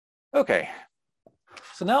 Okay,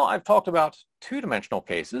 so now I've talked about two-dimensional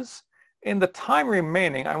cases. In the time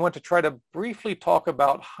remaining, I want to try to briefly talk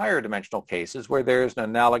about higher dimensional cases where there's an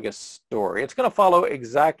analogous story. It's going to follow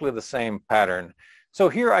exactly the same pattern. So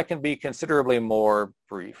here I can be considerably more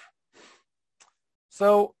brief.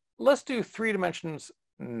 So let's do 3 dimensions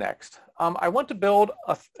next. I want to build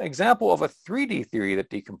an example of a 3D theory that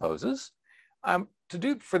decomposes.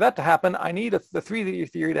 For that to happen, I need the 3D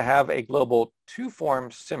theory to have a global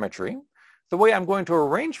 2-form symmetry. The way I'm going to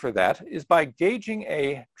arrange for that is by gauging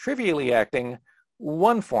a trivially acting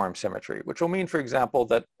 1-form symmetry, which will mean, for example,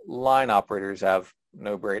 that line operators have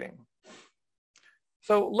no braiding.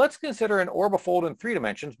 So let's consider an orbifold in 3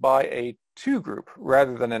 dimensions by a 2 group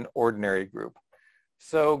rather than an ordinary group.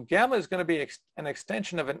 So gamma is going to be an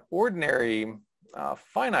extension of an ordinary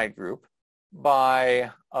finite group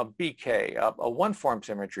by a BK, a 1-form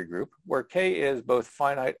symmetry group, where K is both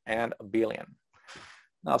finite and abelian.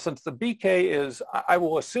 Now, since the BK is, I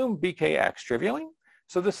will assume BK acts trivially,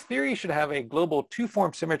 so this theory should have a global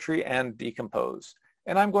 2-form symmetry and decompose.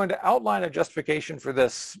 And I'm going to outline a justification for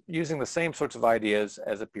this using the same sorts of ideas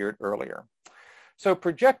as appeared earlier. So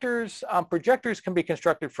projectors can be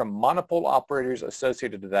constructed from monopole operators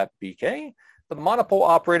associated to that BK. The monopole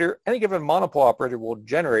operator, any given monopole operator will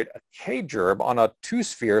generate a K-gerb on a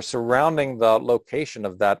 2-sphere surrounding the location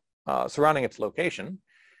of that, surrounding its location.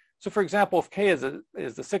 So for example, if K is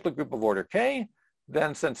the cyclic group of order K,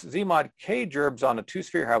 then since Z mod K gerbs on a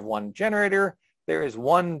 2-sphere have 1 generator, there is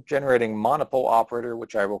 1 generating monopole operator,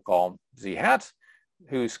 which I will call Z hat,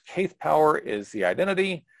 whose kth power is the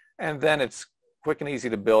identity, and then it's quick and easy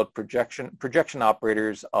to build projection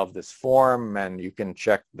operators of this form, and you can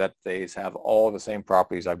check that these have all the same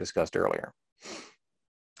properties I've discussed earlier.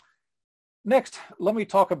 Next, let me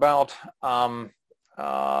talk about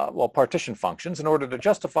partition functions in order to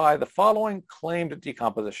justify the following claimed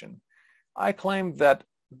decomposition. I claim that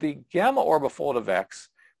the gamma orbifold of X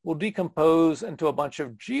will decompose into a bunch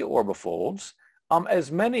of G orbifolds,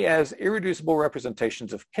 as many as irreducible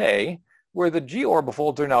representations of K, where the G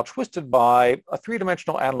orbifolds are now twisted by a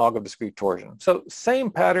 3-dimensional analog of discrete torsion. So same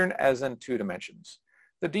pattern as in 2 dimensions.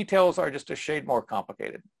 The details are just a shade more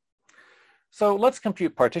complicated. So let's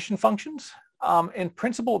compute partition functions. In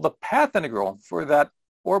principle, the path integral for that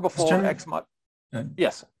orbifold x mod.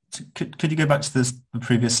 Yes. Could you go back to the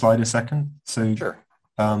previous slide a second? So, sure.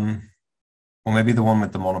 Or maybe the one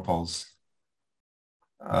with the monopoles.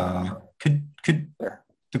 Could there.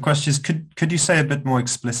 The question is, could you say a bit more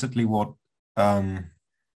explicitly what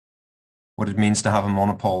it means to have a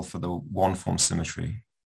monopole for the one-form symmetry?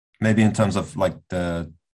 Maybe in terms of like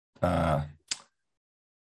the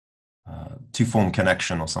two-form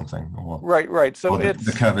connection or something, or right. So or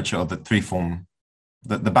the curvature or the three-form,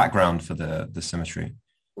 the background for the symmetry.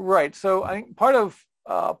 Right. So I think part of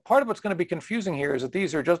what's going to be confusing here is that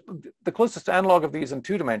these are just the closest analog of these in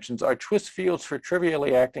 2 dimensions are twist fields for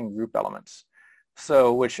trivially acting group elements.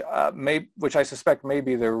 So which I suspect may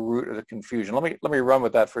be the root of the confusion. Let me run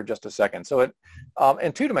with that for just a second. So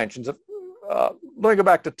in 2 dimensions, let me go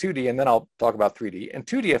back to 2D and then I'll talk about 3D. In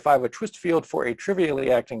 2D, if I have a twist field for a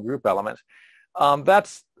trivially acting group element,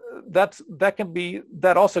 that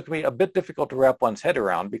also can be a bit difficult to wrap one's head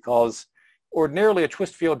around, because ordinarily a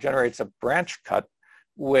twist field generates a branch cut,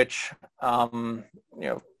 which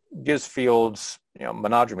gives fields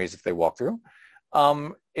monodromies if they walk through.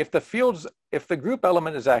 If the group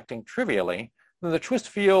element is acting trivially, then the twist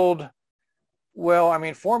field,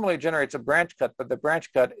 formally generates a branch cut, but the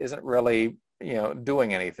branch cut isn't really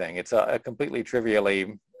doing anything. It's a completely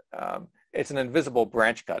trivially, it's an invisible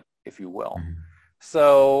branch cut, if you will. Mm-hmm.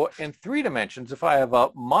 So in 3 dimensions, if I have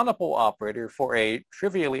a monopole operator for a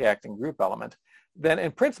trivially acting group element, then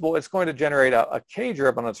in principle, it's going to generate a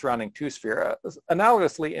k-gerb on a surrounding 2-sphere.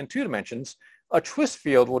 Analogously, in 2 dimensions, a twist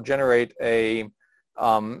field will generate a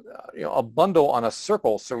bundle on a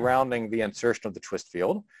circle surrounding the insertion of the twist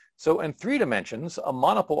field. So in 3 dimensions, a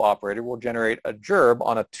monopole operator will generate a gerb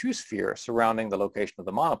on a 2-sphere surrounding the location of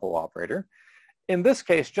the monopole operator. In this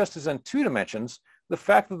case, just as in 2 dimensions, the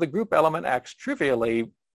fact that the group element acts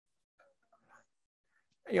trivially,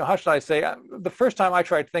 how should I say, the first time I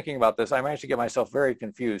tried thinking about this, I managed to get myself very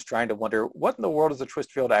confused, trying to wonder, what in the world is the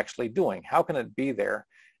twist field actually doing? How can it be there?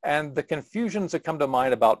 And the confusions that come to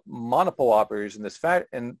mind about monopole operators in this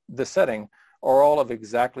setting are all of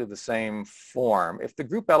exactly the same form. If the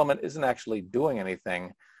group element isn't actually doing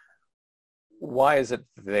anything, why is it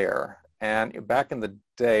there? And back in the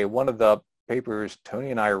day, one of the papers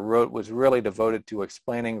Tony and I wrote was really devoted to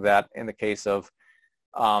explaining that in the case of,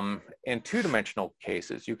 in 2-dimensional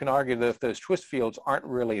cases, you can argue that if those twist fields aren't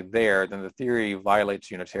really there, then the theory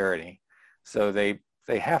violates unitarity. So they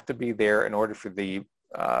have to be there in order for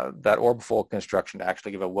that orbifold construction to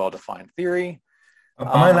actually give a well-defined theory. Am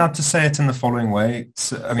I allowed to say it in the following way?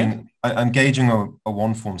 So, I'm gauging a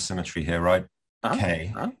one-form symmetry here, right?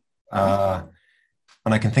 K. And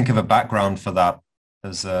I can think of a background for that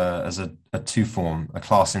as a 2-form, a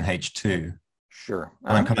class in H2. Sure.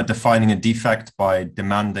 And I'm kind of defining a defect by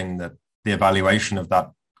demanding that the evaluation of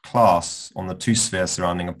that class on the 2-sphere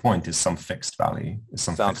surrounding a point is some fixed value.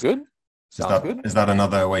 Sounds good. Is that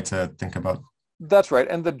another way to think about? That's right.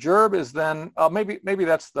 And the gerb is then, maybe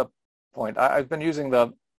that's the point. I've been using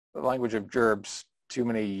the language of gerbs too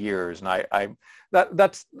many years, and I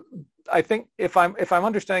think if I'm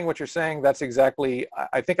understanding what you're saying, that's exactly.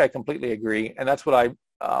 I think I completely agree, and that's what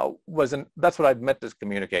that's what I'd meant to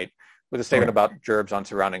communicate with a statement about gerbs on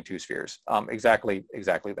surrounding 2 spheres. Exactly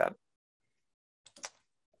that.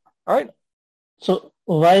 All right. So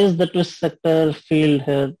why is the twist sector field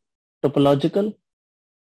here topological?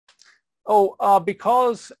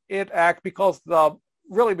 Because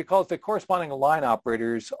the corresponding line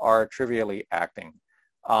operators are trivially acting.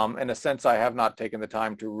 In a sense, I have not taken the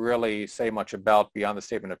time to really say much about beyond the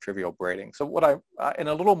statement of trivial braiding. So what in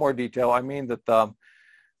a little more detail, I mean that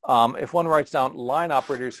if one writes down line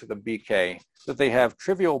operators for the BK, that they have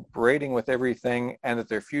trivial braiding with everything and that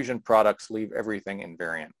their fusion products leave everything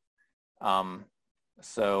invariant.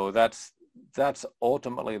 So that's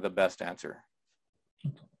ultimately the best answer.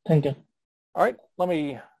 Thank you. All right, let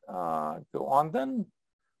me go on then.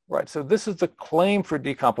 Right, so this is the claim for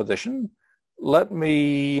decomposition. Let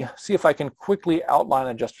me see if I can quickly outline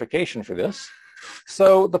a justification for this.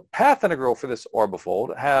 So the path integral for this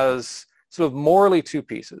orbifold has sort of morally 2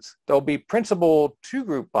 pieces. There'll be principal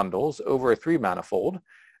 2-group bundles over a 3-manifold,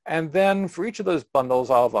 and then for each of those bundles,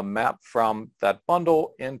 I'll have a map from that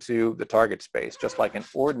bundle into the target space, just like an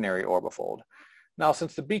ordinary orbifold. Now,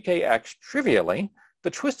 since the BK acts trivially, the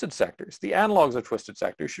twisted sectors, the analogs of twisted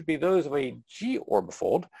sectors, should be those of a G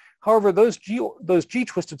orbifold. However, those G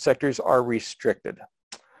twisted sectors are restricted.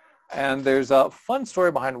 And there's a fun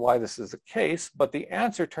story behind why this is the case, but the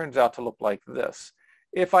answer turns out to look like this.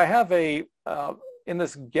 If I have in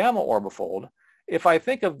this gamma orbifold, if I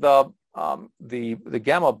think of the the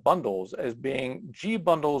gamma bundles as being G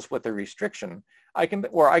bundles with a restriction,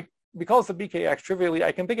 because the BK acts trivially,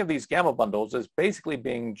 I can think of these gamma bundles as basically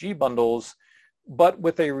being G bundles, but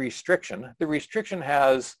with a restriction. The restriction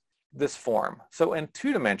has this form. So in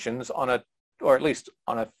 2 dimensions or at least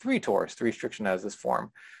on a 3 torus, the restriction has this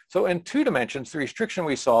form. So in 2 dimensions, the restriction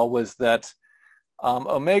we saw was that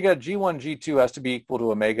omega G1, G2 has to be equal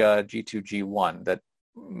to omega G2, G1, that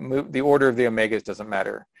the order of the omegas doesn't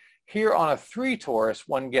matter. Here on a 3 torus,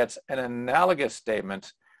 one gets an analogous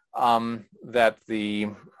statement that the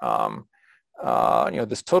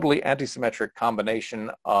this totally antisymmetric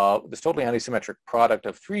combination of this totally antisymmetric product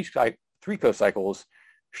of three cocycles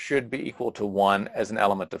should be equal to 1 as an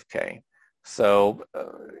element of K. So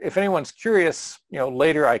if anyone's curious,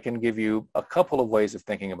 later I can give you a couple of ways of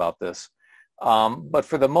thinking about this. But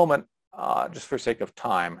for the moment, just for sake of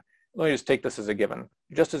time, let me just take this as a given.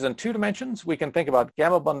 Just as in 2 dimensions, we can think about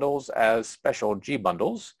gamma bundles as special G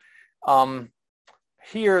bundles.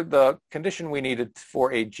 Here, the condition we needed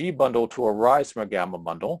for a G bundle to arise from a gamma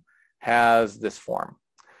bundle has this form.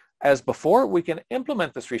 As before, we can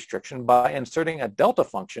implement this restriction by inserting a delta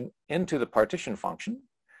function into the partition function.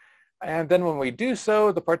 And then when we do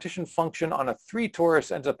so, the partition function on a 3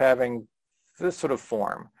 torus ends up having this sort of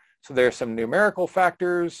form. So there's some numerical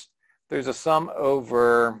factors. There's a sum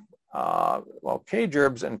over,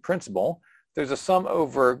 k-gerbs in principle. There's a sum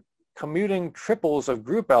over commuting triples of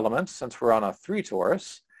group elements, since we're on a 3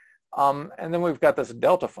 torus. And then we've got this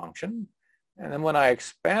delta function. And then when I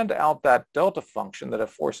expand out that delta function that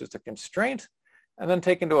enforces the constraint, and then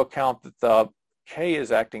take into account that the K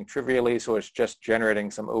is acting trivially, so it's just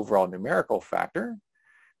generating some overall numerical factor,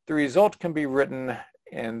 the result can be written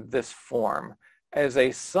in this form as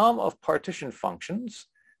a sum of partition functions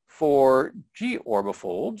for G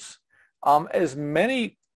orbifolds, as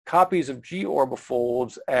many copies of G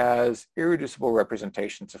orbifolds as irreducible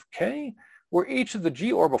representations of K, where each of the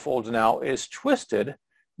G orbifolds now is twisted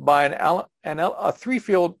by a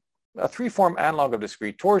three-form analog of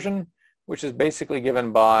discrete torsion, which is basically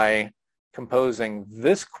given by composing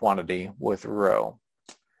this quantity with rho.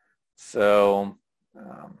 So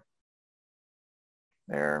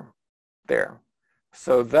there.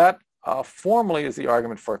 So that formally is the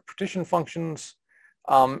argument for partition functions.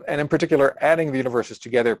 And in particular, adding the universes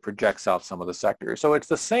together projects out some of the sectors. So it's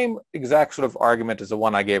the same exact sort of argument as the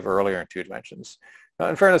one I gave earlier in 2 dimensions. Now,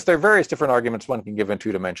 in fairness, there are various different arguments one can give in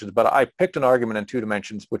 2 dimensions, but I picked an argument in 2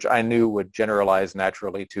 dimensions which I knew would generalize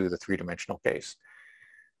naturally to the 3-dimensional case.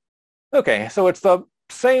 Okay, so it's the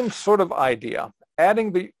same sort of idea.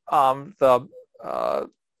 Adding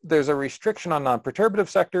there's a restriction on non-perturbative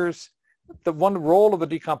sectors. The one role of the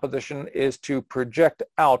decomposition is to project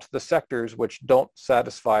out the sectors which don't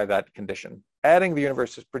satisfy that condition. Adding the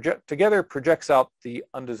universes together projects out the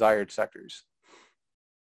undesired sectors.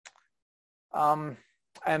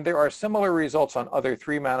 And there are similar results on other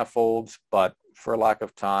 3 manifolds, but for lack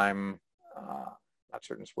of time, not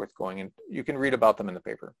certain it's worth going in. You can read about them in the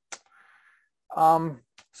paper.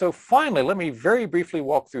 So finally, let me very briefly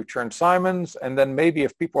walk through Chern-Simons, and then maybe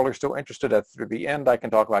if people are still interested through the end, I can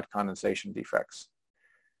talk about condensation defects.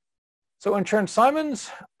 So in Chern-Simons,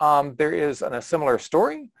 there is a similar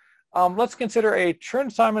story. Let's consider a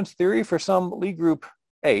Chern-Simons theory for some Lie group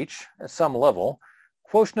H at some level,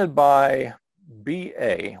 quotiented by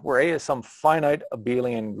BA, where A is some finite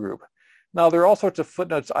abelian group. Now, there are all sorts of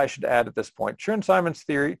footnotes I should add at this point. Chern-Simons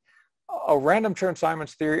theory, a random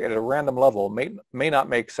Chern-Simons theory at a random level may not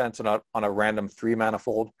make sense on a random 3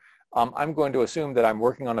 manifold. I'm going to assume that I'm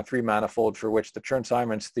working on a 3 manifold for which the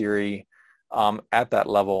Chern-Simons theory at that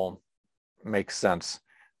level makes sense,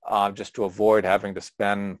 just to avoid having to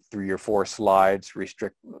spend 3 or 4 slides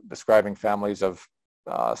describing families of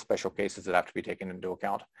special cases that have to be taken into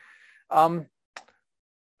account.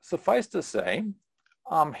 Suffice to say,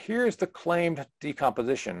 here's the claimed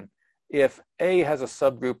decomposition if A has a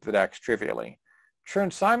subgroup that acts trivially.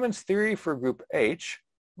 Chern-Simons theory for group H,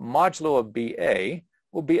 modulo of BA,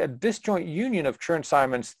 will be a disjoint union of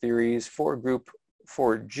Chern-Simons theories for group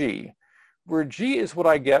for G, where G is what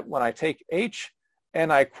I get when I take H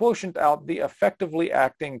and I quotient out the effectively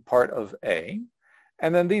acting part of A.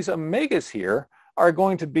 And then these omegas here are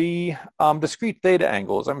going to be discrete theta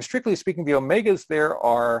angles. I'm strictly speaking, the omegas there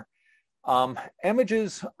are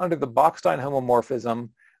images under the Bachstein homomorphism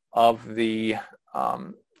of the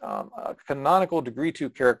canonical degree 2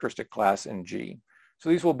 characteristic class in G. So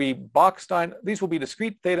these will be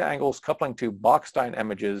discrete theta angles coupling to Bachstein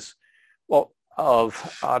images,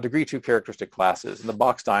 of degree 2 characteristic classes. And the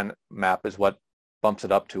Bachstein map is what bumps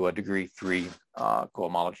it up to a degree 3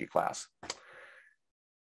 cohomology class.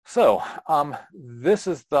 So this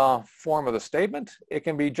is the form of the statement. It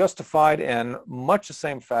can be justified in much the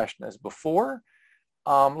same fashion as before.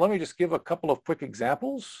 Let me just give a couple of quick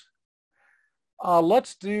examples.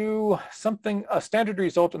 Let's do something, a standard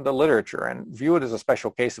result in the literature, and view it as a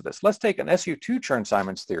special case of this. Let's take an SU2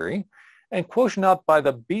 Chern-Simons theory and quotient out by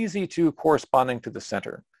the BZ2 corresponding to the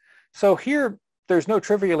center. So here, there's no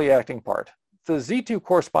trivially acting part. The Z2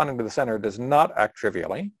 corresponding to the center does not act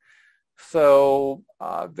trivially. So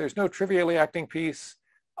there's no trivially acting piece.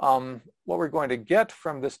 What we're going to get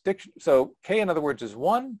from this so K in other words is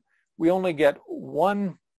 1. We only get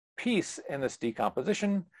one piece in this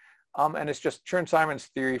decomposition, and it's just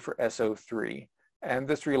Chern-Simons theory for SO3. And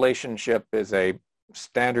this relationship is a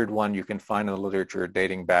standard one you can find in the literature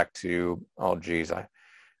dating back to, oh geez, I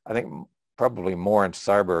think probably more in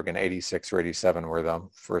Seiberg in 86 or 87 were the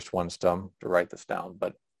first ones to write this down,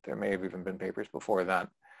 but there may have even been papers before that.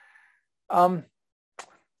 Now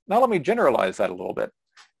let me generalize that a little bit.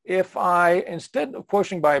 If I, instead of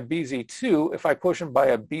quotienting by a BZ2, if I quotient by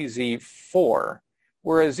a BZ4,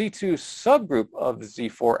 where a Z2 subgroup of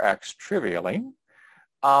Z4 acts trivially,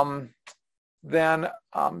 then the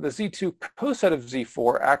Z2 coset of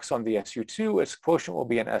Z4 acts on the SU2, its quotient will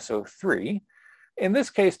be an SO3. In this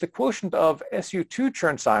case, the quotient of SU2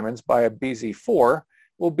 Chern-Simons by a BZ4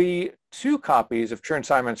 will be 2 copies of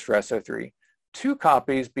Chern-Simons for SO3. 2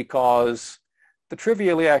 copies because the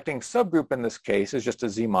trivially acting subgroup in this case is just a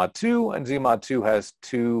Z mod 2, and Z mod 2 has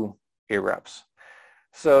 2 irreps.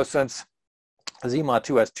 So since Z mod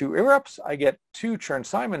 2 has 2 irreps, I get 2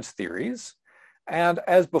 Chern-Simons theories. And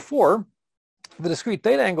as before, the discrete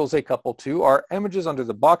theta angles they couple to are images under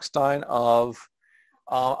the Bachstein of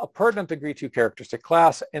a pertinent degree 2 characteristic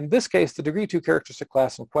class. In this case, the degree 2 characteristic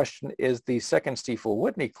class in question is the second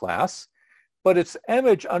Stiefel-Whitney class, but its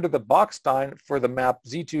image under the Bachstein for the map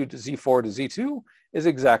Z2 to Z4 to Z2 is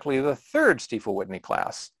exactly the third Stiefel-Whitney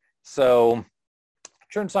class. So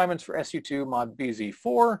Chern-Simons for SU2 mod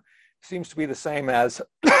BZ4 seems to be the same as,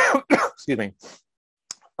 excuse me,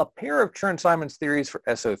 a pair of Chern-Simons theories for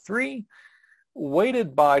SO3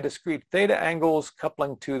 weighted by discrete theta angles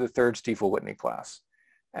coupling to the third Stiefel-Whitney class.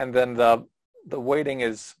 And then the weighting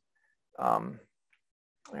is, the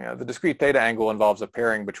discrete theta angle involves a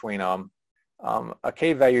pairing between a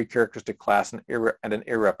k-value characteristic class and an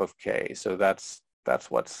irrep of k. So that's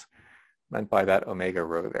what's meant by that omega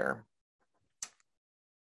rho there.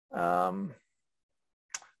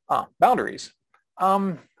 Boundaries.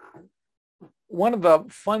 One of the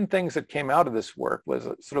fun things that came out of this work was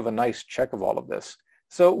sort of a nice check of all of this.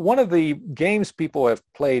 So one of the games people have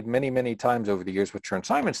played many, many times over the years with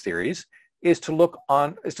Chern-Simons theories is to work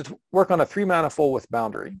on a 3-manifold with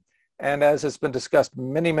boundary. And as has been discussed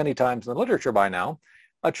many, many times in the literature by now,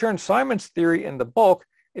 a Chern-Simons theory in the bulk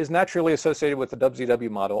is naturally associated with the WZW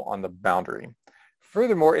model on the boundary.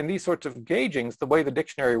 Furthermore, in these sorts of gaugings, the way the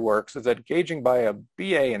dictionary works is that gauging by a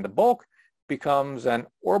BA in the bulk becomes an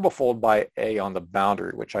orbifold by A on the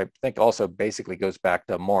boundary, which I think also basically goes back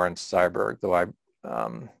to Moore and Seiberg, though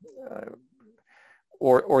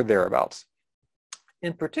or thereabouts.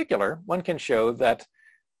 In particular, one can show that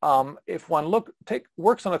if one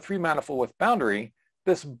works on a 3-manifold with boundary,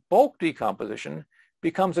 this bulk decomposition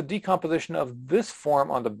becomes a decomposition of this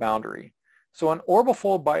form on the boundary. So an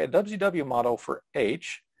orbifold by a WZW model for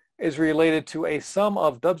H is related to a sum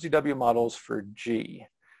of WZW models for G.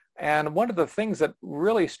 And one of the things that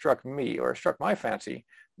really struck me, or struck my fancy,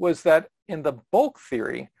 was that in the bulk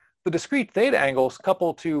theory, the discrete theta angles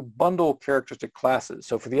couple to bundle characteristic classes.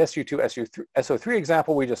 So for the SU2, SO3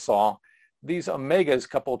 example we just saw, these omegas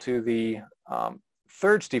couple to the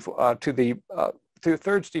third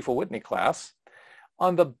Stiefel-Whitney class.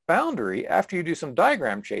 On the boundary, after you do some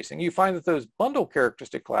diagram chasing, you find that those bundle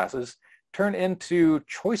characteristic classes turn into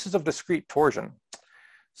choices of discrete torsion.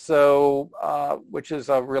 So, which is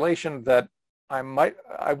a relation that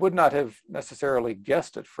I would not have necessarily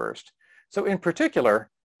guessed at first. So in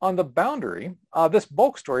particular, on the boundary, this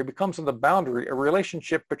bulk story becomes on the boundary a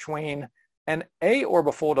relationship between an A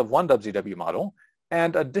orbifold of one WZW model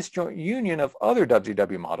and a disjoint union of other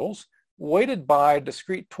WZW models weighted by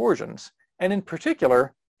discrete torsions. And in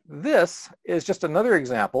particular, this is just another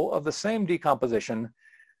example of the same decomposition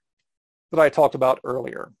that I talked about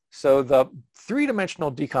earlier. So the 3-dimensional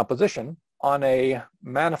decomposition on a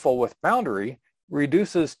manifold with boundary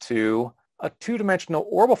reduces to a 2-dimensional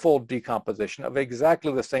orbifold decomposition of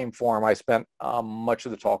exactly the same form I spent much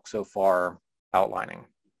of the talk so far outlining.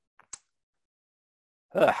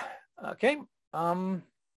 Okay.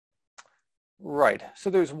 Right. So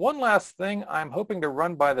there's one last thing I'm hoping to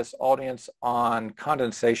run by this audience on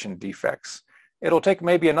condensation defects. It'll take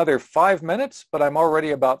maybe another 5 minutes, but I'm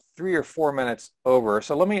already about 3 or 4 minutes over.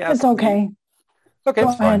 So let me ask. It's okay. Okay. Go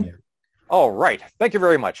ahead. All right. Thank you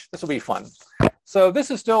very much. This will be fun. So this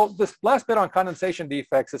last bit on condensation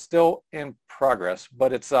defects is still in progress,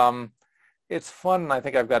 but it's fun. And I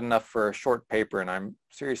think I've got enough for a short paper, and I'm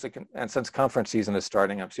seriously, and since conference season is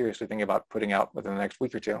starting, I'm seriously thinking about putting out within the next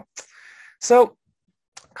week or two. So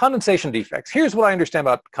condensation defects. Here's what I understand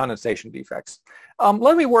about condensation defects.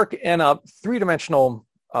 Let me work in a three-dimensional,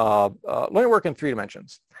 let me work in 3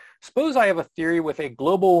 dimensions. Suppose I have a theory with a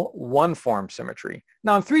global one-form symmetry.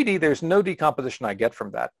 Now in 3D, there's no decomposition I get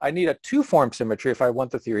from that. I need a 2-form symmetry if I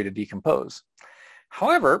want the theory to decompose.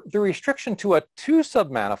 However, the restriction to a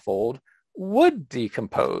 2-submanifold would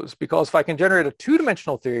decompose, because if I can generate a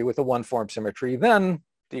 2-dimensional theory with a 1-form symmetry, then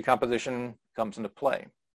decomposition comes into play.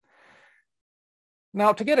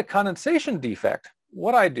 Now to get a condensation defect,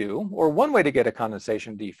 what I do, or one way to get a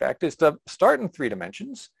condensation defect, is to start in 3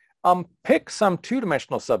 dimensions, pick some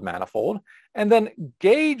 2-dimensional submanifold, and then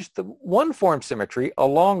gauge the 1-form symmetry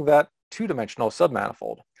along that 2-dimensional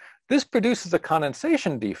submanifold. This produces a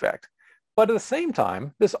condensation defect, but at the same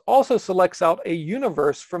time, this also selects out a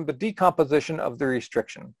universe from the decomposition of the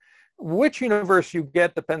restriction. Which universe you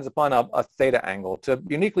get depends upon a theta angle. To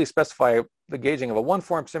uniquely specify the gauging of a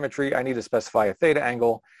 1-form symmetry, I need to specify a theta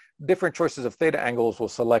angle. Different choices of theta angles will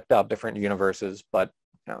select out different universes, but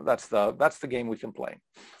that's the game we can play.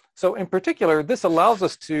 So in particular, this allows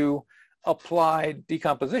us to apply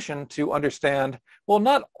decomposition to understand, well,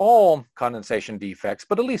 not all condensation defects,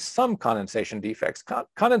 but at least some condensation defects.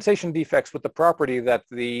 Condensation defects with the property that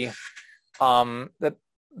that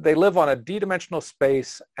they live on a d-dimensional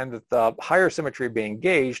space, and that the higher symmetry being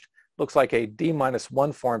gauged looks like a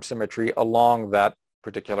d-1 form symmetry along that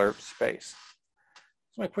particular space.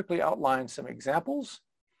 So let me quickly outline some examples.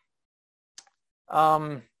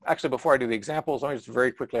 Actually, before I do the examples, let me just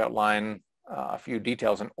very quickly outline a few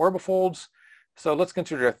details in orbifolds. So let's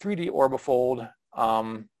consider a 3D orbifold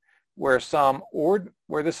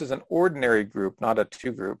where this is an ordinary group, not a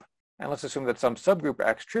 2 group. And let's assume that some subgroup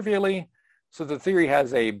acts trivially. So the theory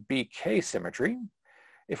has a BK symmetry.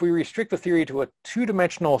 If we restrict the theory to a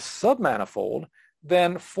 2-dimensional submanifold,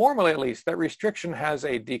 then formally at least, that restriction has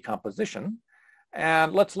a decomposition.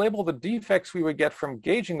 And let's label the defects we would get from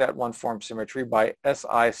gauging that 1-form symmetry by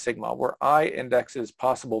SI sigma, where I indexes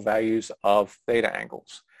possible values of theta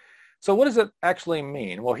angles. So what does it actually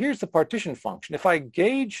mean? Well, here's the partition function. If I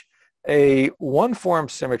gauge a 1-form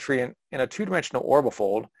symmetry in a 2-dimensional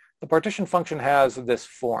orbifold, the partition function has this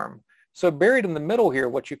form. So buried in the middle here,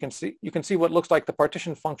 what you can see what looks like the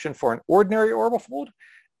partition function for an ordinary orbifold,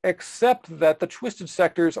 except that the twisted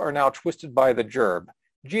sectors are now twisted by the gerb.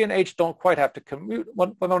 G and H don't quite have to commute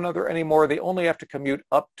one another anymore. They only have to commute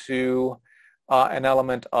up to an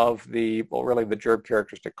element of the, well, really the gerb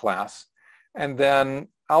characteristic class. And then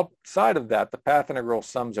outside of that, the path integral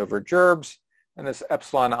sums over gerbs, and this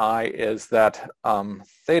epsilon I is that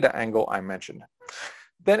theta angle I mentioned.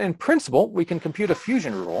 Then in principle, we can compute a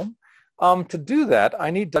fusion rule. To do that,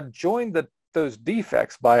 I need to join those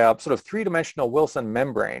defects by a sort of 3-dimensional Wilson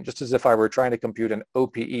membrane, just as if I were trying to compute an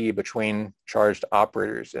OPE between charged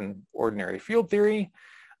operators in ordinary field theory.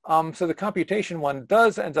 So the computation one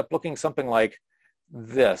ends up looking something like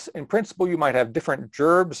this. In principle, you might have different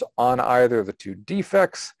gerbs on either of the 2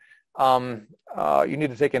 defects. You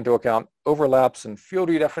need to take into account overlaps and field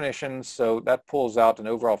redefinitions, so that pulls out an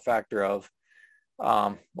overall factor of,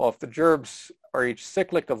 well, if the gerbs are each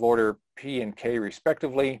cyclic of order P and K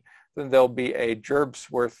respectively, then there'll be a gerbs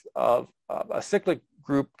worth of a cyclic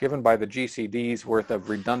group given by the GCDs worth of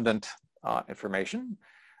redundant information.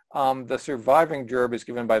 The surviving gerb is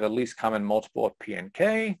given by the least common multiple of P and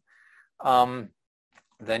K.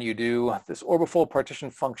 Then you do this orbifold partition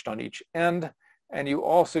function on each end, and you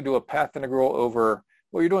also do a path integral over,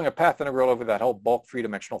 well, you're doing a path integral over that whole bulk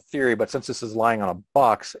 3-dimensional theory, but since this is lying on a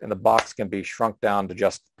box, and the box can be shrunk down to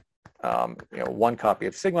just 1 copy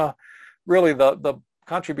of sigma, really the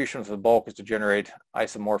contribution of the bulk is to generate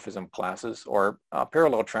isomorphism classes, or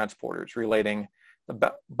parallel transporters relating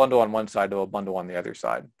the bundle on one side to a bundle on the other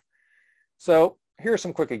side. So here are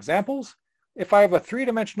some quick examples. If I have a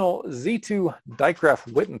 3-dimensional Z2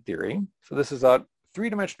 Dijkgraaf-Witten theory, so this is a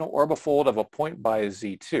 3-dimensional orbifold of a point by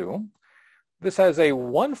Z2. This has a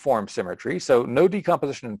 1-form symmetry, so no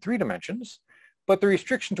decomposition in 3 dimensions, but the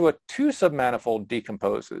restriction to a 2-submanifold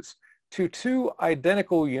decomposes to 2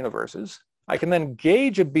 identical universes. I can then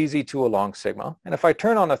gauge a BZ2 along sigma, and if I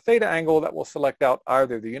turn on a theta angle, that will select out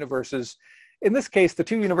either of the universes. In this case, the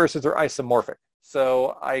 2 universes are isomorphic,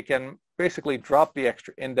 so I can basically drop the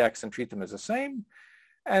extra index and treat them as the same.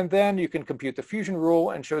 And then you can compute the fusion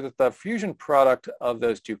rule and show that the fusion product of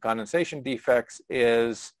those two condensation defects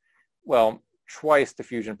is, well, twice the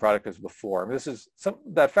fusion product as before. This is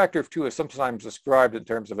that factor of 2 is sometimes described in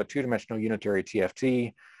terms of a two-dimensional unitary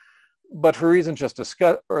TFT, but for reasons just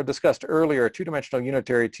discussed earlier, a two-dimensional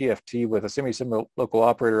unitary TFT with a semi-similar local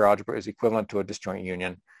operator algebra is equivalent to a disjoint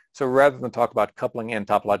union. So rather than talk about coupling and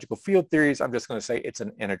topological field theories, I'm just going to say it's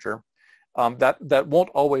an integer. That won't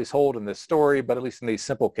always hold in this story, but at least in these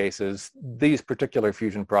simple cases, these particular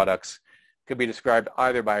fusion products could be described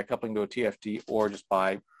either by a coupling to a TFT or just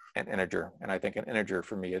by an integer. And I think an integer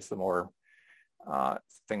for me is the more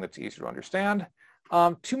thing that's easier to understand.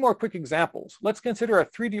 2 more quick examples. Let's consider a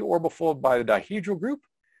 3D orbifold by the dihedral group,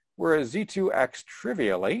 where a Z2 acts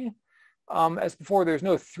trivially. As before, there's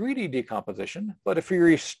no 3D decomposition, but if we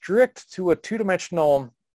restrict to a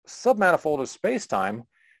 2-dimensional submanifold of spacetime,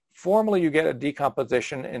 formally you get a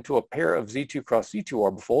decomposition into a pair of Z2 cross Z2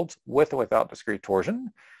 orbifolds with or without discrete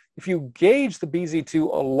torsion. If you gauge the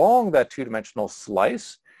BZ2 along that 2-dimensional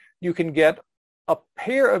slice, you can get a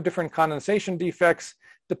pair of different condensation defects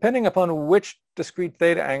depending upon which discrete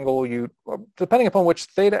theta angle depending upon which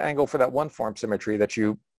theta angle for that one form symmetry that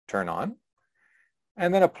you turn on.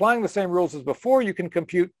 And then applying the same rules as before, you can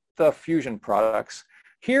compute the fusion products.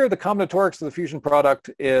 Here, the combinatorics of the fusion product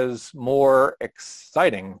is more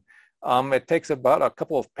exciting. It takes about a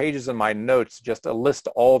couple of pages in my notes just to list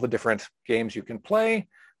all the different games you can play,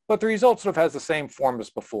 but the result sort of has the same form as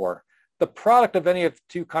before. The product of any of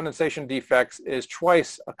 2 condensation defects is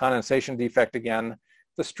twice a condensation defect again.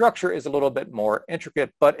 The structure is a little bit more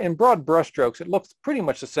intricate, but in broad brushstrokes, it looks pretty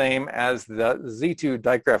much the same as the Z2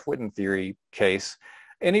 Dijkgraaf-Witten theory case.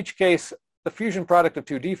 In each case, the fusion product of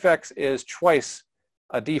 2 defects is twice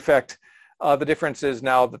a defect. The difference is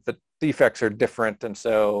now that the defects are different, and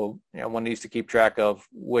so one needs to keep track of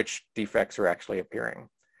which defects are actually appearing.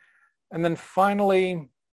 And then finally,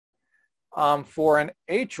 for an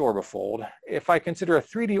H orbifold, if I consider a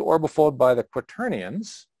 3D orbifold by the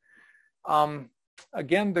quaternions,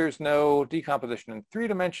 again, there's no decomposition in 3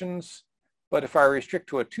 dimensions, but if I restrict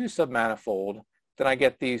to a 2 submanifold, then I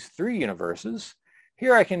get these 3 universes.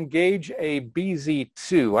 Here I can gauge a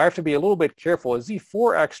BZ2. I have to be a little bit careful. A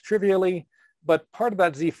Z4 acts trivially, but part of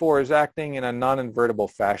that Z4 is acting in a non-invertible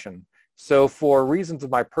fashion. So for reasons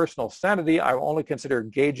of my personal sanity, I will only consider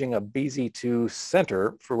gauging a BZ2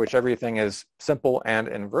 center for which everything is simple and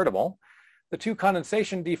invertible. The 2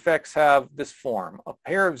 condensation defects have this form, a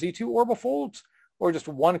pair of Z2 orbifolds, or just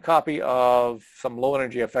one copy of some low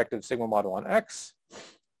energy effective sigma mod 1x.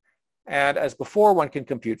 And as before, one can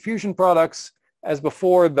compute fusion products. As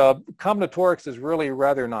before, the combinatorics is really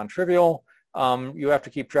rather non-trivial. You have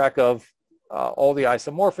to keep track of all the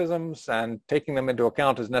isomorphisms, and taking them into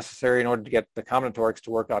account is necessary in order to get the combinatorics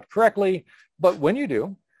to work out correctly. But when you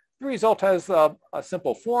do, the result has a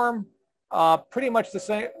simple form, pretty much the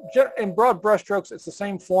same. In broad brushstrokes, it's the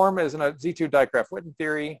same form as in a Z2 Dijkgraaf-Witten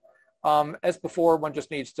theory. As before, one just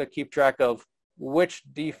needs to keep track of which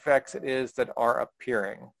defects it is that are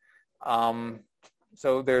appearing.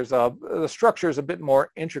 So the structure is a bit more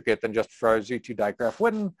intricate than just for Z2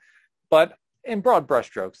 Dijkgraaf-Witten, but in broad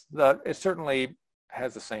brushstrokes, it certainly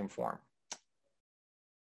has the same form.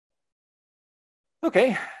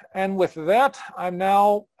 Okay, and with that, I'm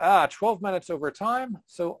now 12 minutes over time,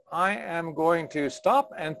 so I am going to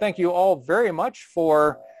stop and thank you all very much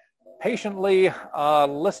for patiently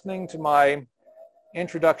listening to my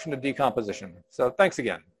introduction to decomposition. So thanks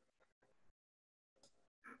again.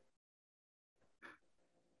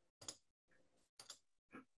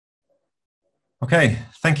 Okay,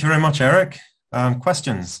 thank you very much, Eric.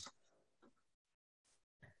 Questions?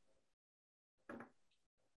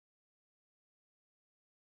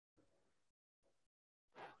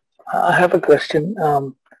 I have a question.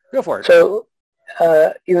 Go for it. So,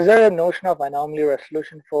 is there a notion of anomaly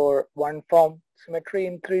resolution for one form symmetry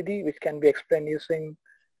in 3D, which can be explained using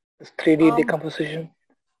this 3D decomposition?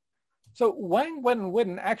 So Wang, Wen, and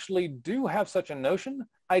Witten actually do have such a notion.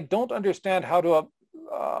 I don't understand how to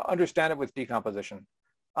understand it with decomposition.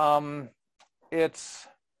 Formally,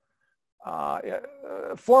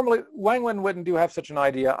 Wang, Wen, and Witten do have such an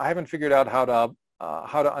idea. I haven't figured out how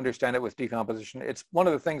to understand it with decomposition. It's one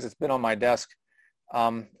of the things that's been on my desk.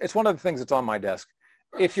 It's one of the things that's on my desk.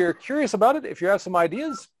 If you're curious about it, if you have some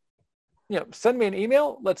ideas, send me an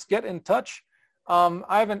email. Let's get in touch.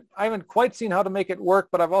 I haven't quite seen how to make it work,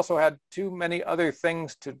 but I've also had too many other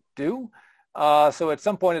things to do. So at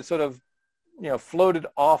some point, it sort of floated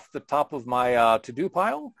off the top of my to-do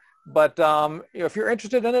pile. But if you're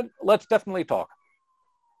interested in it, let's definitely talk.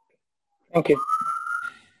 Thank you.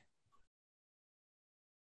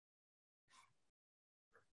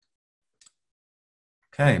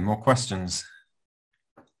 Okay, more questions.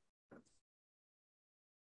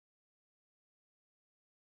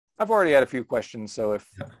 I've already had a few questions, so if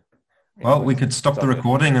well, we could stop the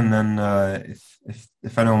recording, and then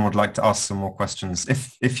if anyone would like to ask some more questions,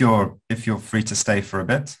 if you're free to stay for a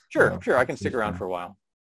bit. Sure, I can stick around for a while.